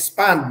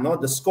expand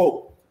the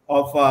scope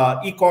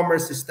of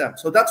e-commerce system.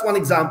 So that's one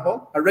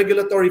example, a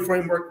regulatory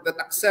framework that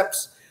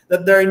accepts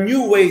that there are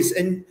new ways,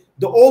 and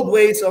the old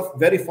ways of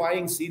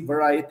verifying seed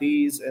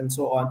varieties and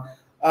so on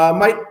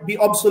might be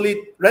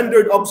obsolete,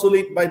 rendered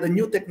obsolete by the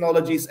new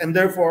technologies, and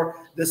therefore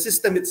the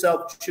system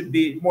itself should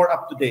be more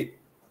up to date,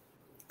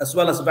 as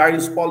well as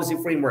various policy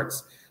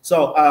frameworks.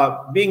 So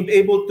being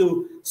able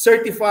to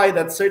certify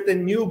that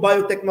certain new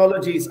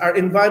biotechnologies are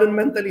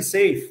environmentally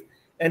safe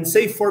and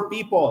safe for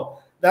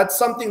people, that's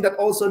something that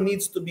also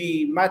needs to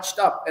be matched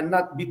up and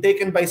not be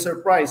taken by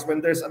surprise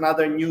when there's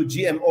another new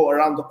GMO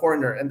around the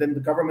corner and then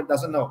the government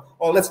doesn't know,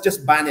 oh, let's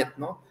just ban it,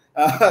 no?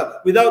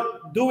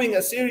 Without doing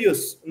a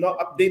serious,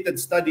 updated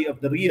study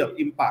of the real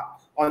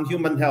impact on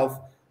human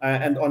health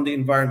and on the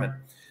environment.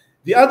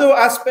 The other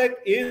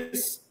aspect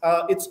is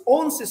its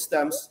own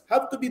systems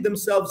have to be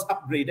themselves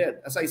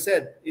upgraded. As I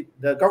said,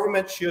 the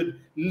government should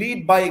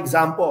lead by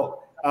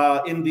example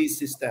in these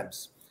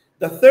systems.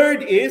 The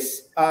third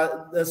is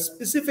the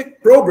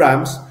specific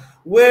programs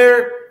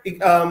where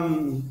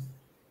the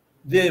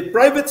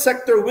private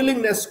sector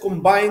willingness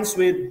combines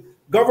with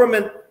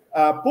government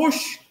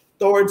push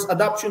towards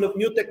adoption of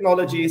new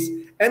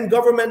technologies, and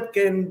government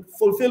can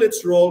fulfill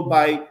its role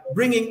by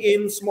bringing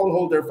in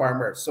smallholder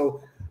farmers.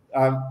 So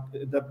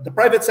the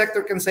private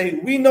sector can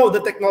say, we know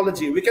the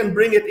technology, we can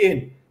bring it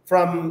in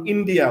from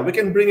India, we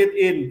can bring it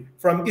in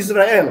from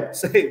Israel,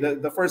 say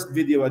the first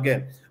video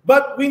again.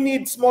 But we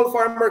need small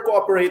farmer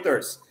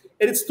cooperators.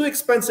 And it's too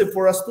expensive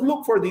for us to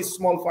look for these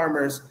small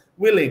farmers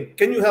willing.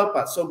 Can you help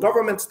us? So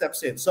government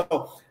steps in.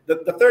 So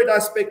the third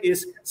aspect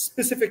is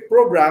specific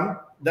program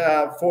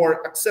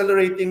for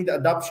accelerating the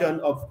adoption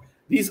of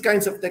these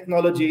kinds of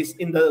technologies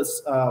in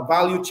the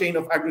value chain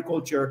of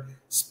agriculture,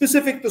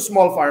 specific to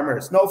small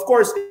farmers. Now, of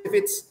course, if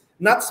it's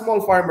not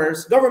small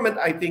farmers, government,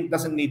 I think,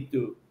 doesn't need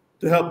to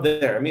help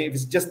there. I mean, if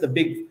it's just the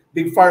big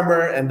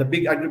farmer and the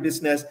big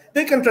agribusiness,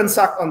 they can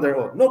transact on their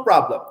own, no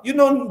problem. You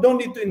don't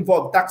need to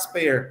involve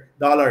taxpayer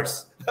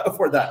dollars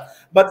for that.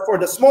 But for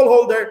the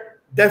smallholder,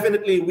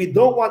 definitely, we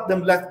don't want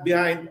them left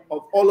behind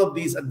of all of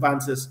these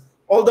advances.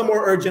 All the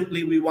more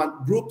urgently, we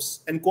want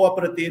groups and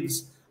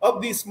cooperatives of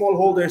these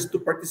smallholders to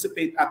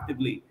participate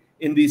actively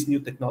in these new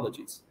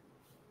technologies.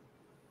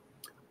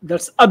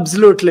 That's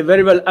absolutely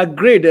very well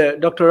agreed,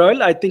 Dr.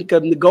 Roel. I think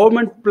the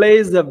government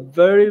plays a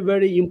very,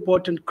 very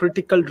important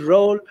critical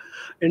role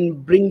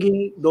in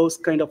bringing those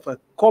kind of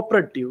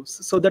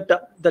cooperatives, so that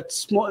that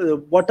small,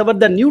 whatever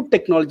the new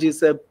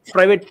technologies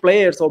private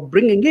players are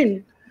bringing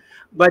in,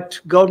 but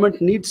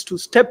government needs to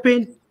step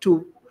in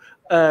to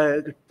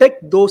take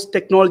those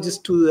technologies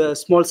to the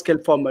small scale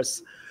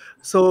farmers.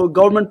 So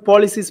government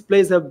policies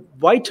plays a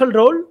vital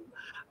role.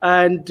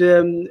 And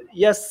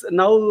yes,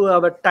 now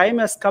our time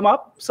has come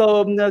up.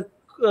 So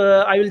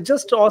I will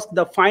just ask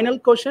the final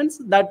questions.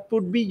 That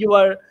would be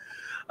your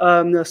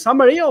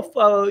summary of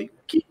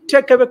key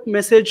takeaway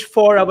message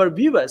for our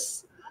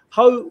viewers.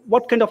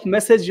 What kind of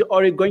message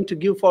are you going to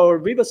give for our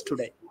viewers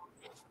today?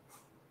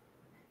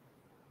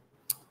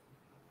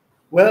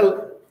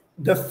 Well,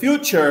 the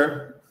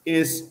future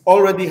is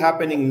already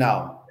happening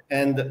now.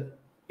 And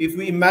if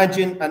we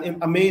imagine an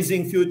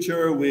amazing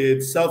future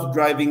with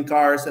self-driving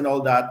cars and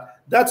all that,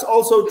 that's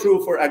also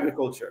true for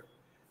agriculture.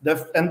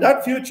 And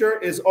that future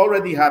is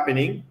already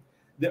happening.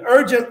 The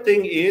urgent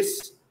thing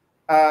is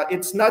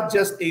it's not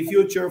just a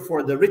future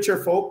for the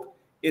richer folk,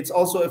 it's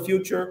also a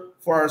future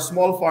for our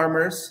small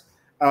farmers.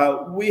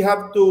 We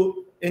have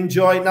to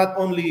enjoy not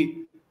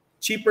only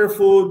cheaper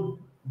food,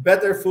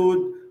 better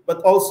food,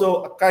 but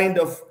also a kind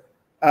of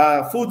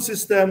food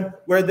system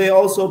where they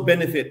also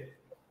benefit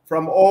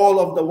from all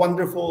of the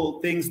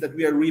wonderful things that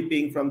we are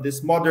reaping from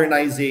this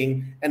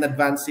modernizing and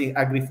advancing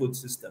agri-food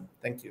system.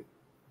 Thank you.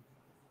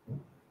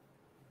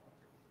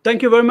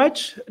 Thank you very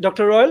much,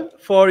 Dr. Roel,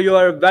 for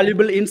your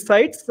valuable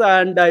insights.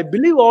 And I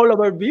believe all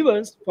our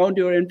viewers found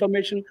your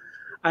information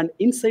and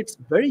insights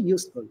very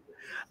useful.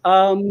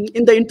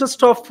 In the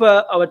interest of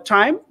our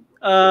time,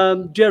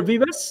 dear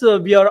viewers,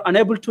 we are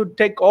unable to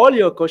take all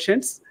your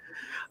questions.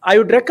 I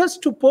would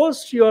request to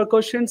post your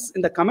questions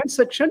in the comment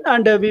section,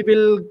 and we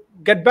will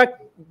get back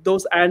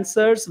those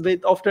answers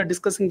after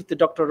discussing with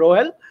Dr.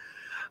 Roel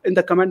in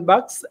the comment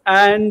box.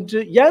 And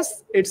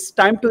yes, it's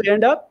time to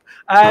end up.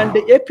 And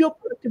the APO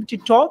Productivity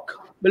Talk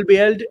will be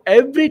held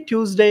every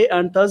Tuesday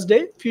and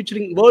Thursday,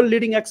 featuring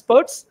world-leading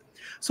experts.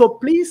 So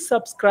please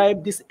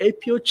subscribe this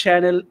APO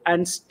channel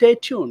and stay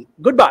tuned.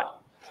 Goodbye.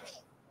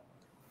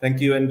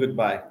 Thank you and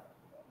goodbye.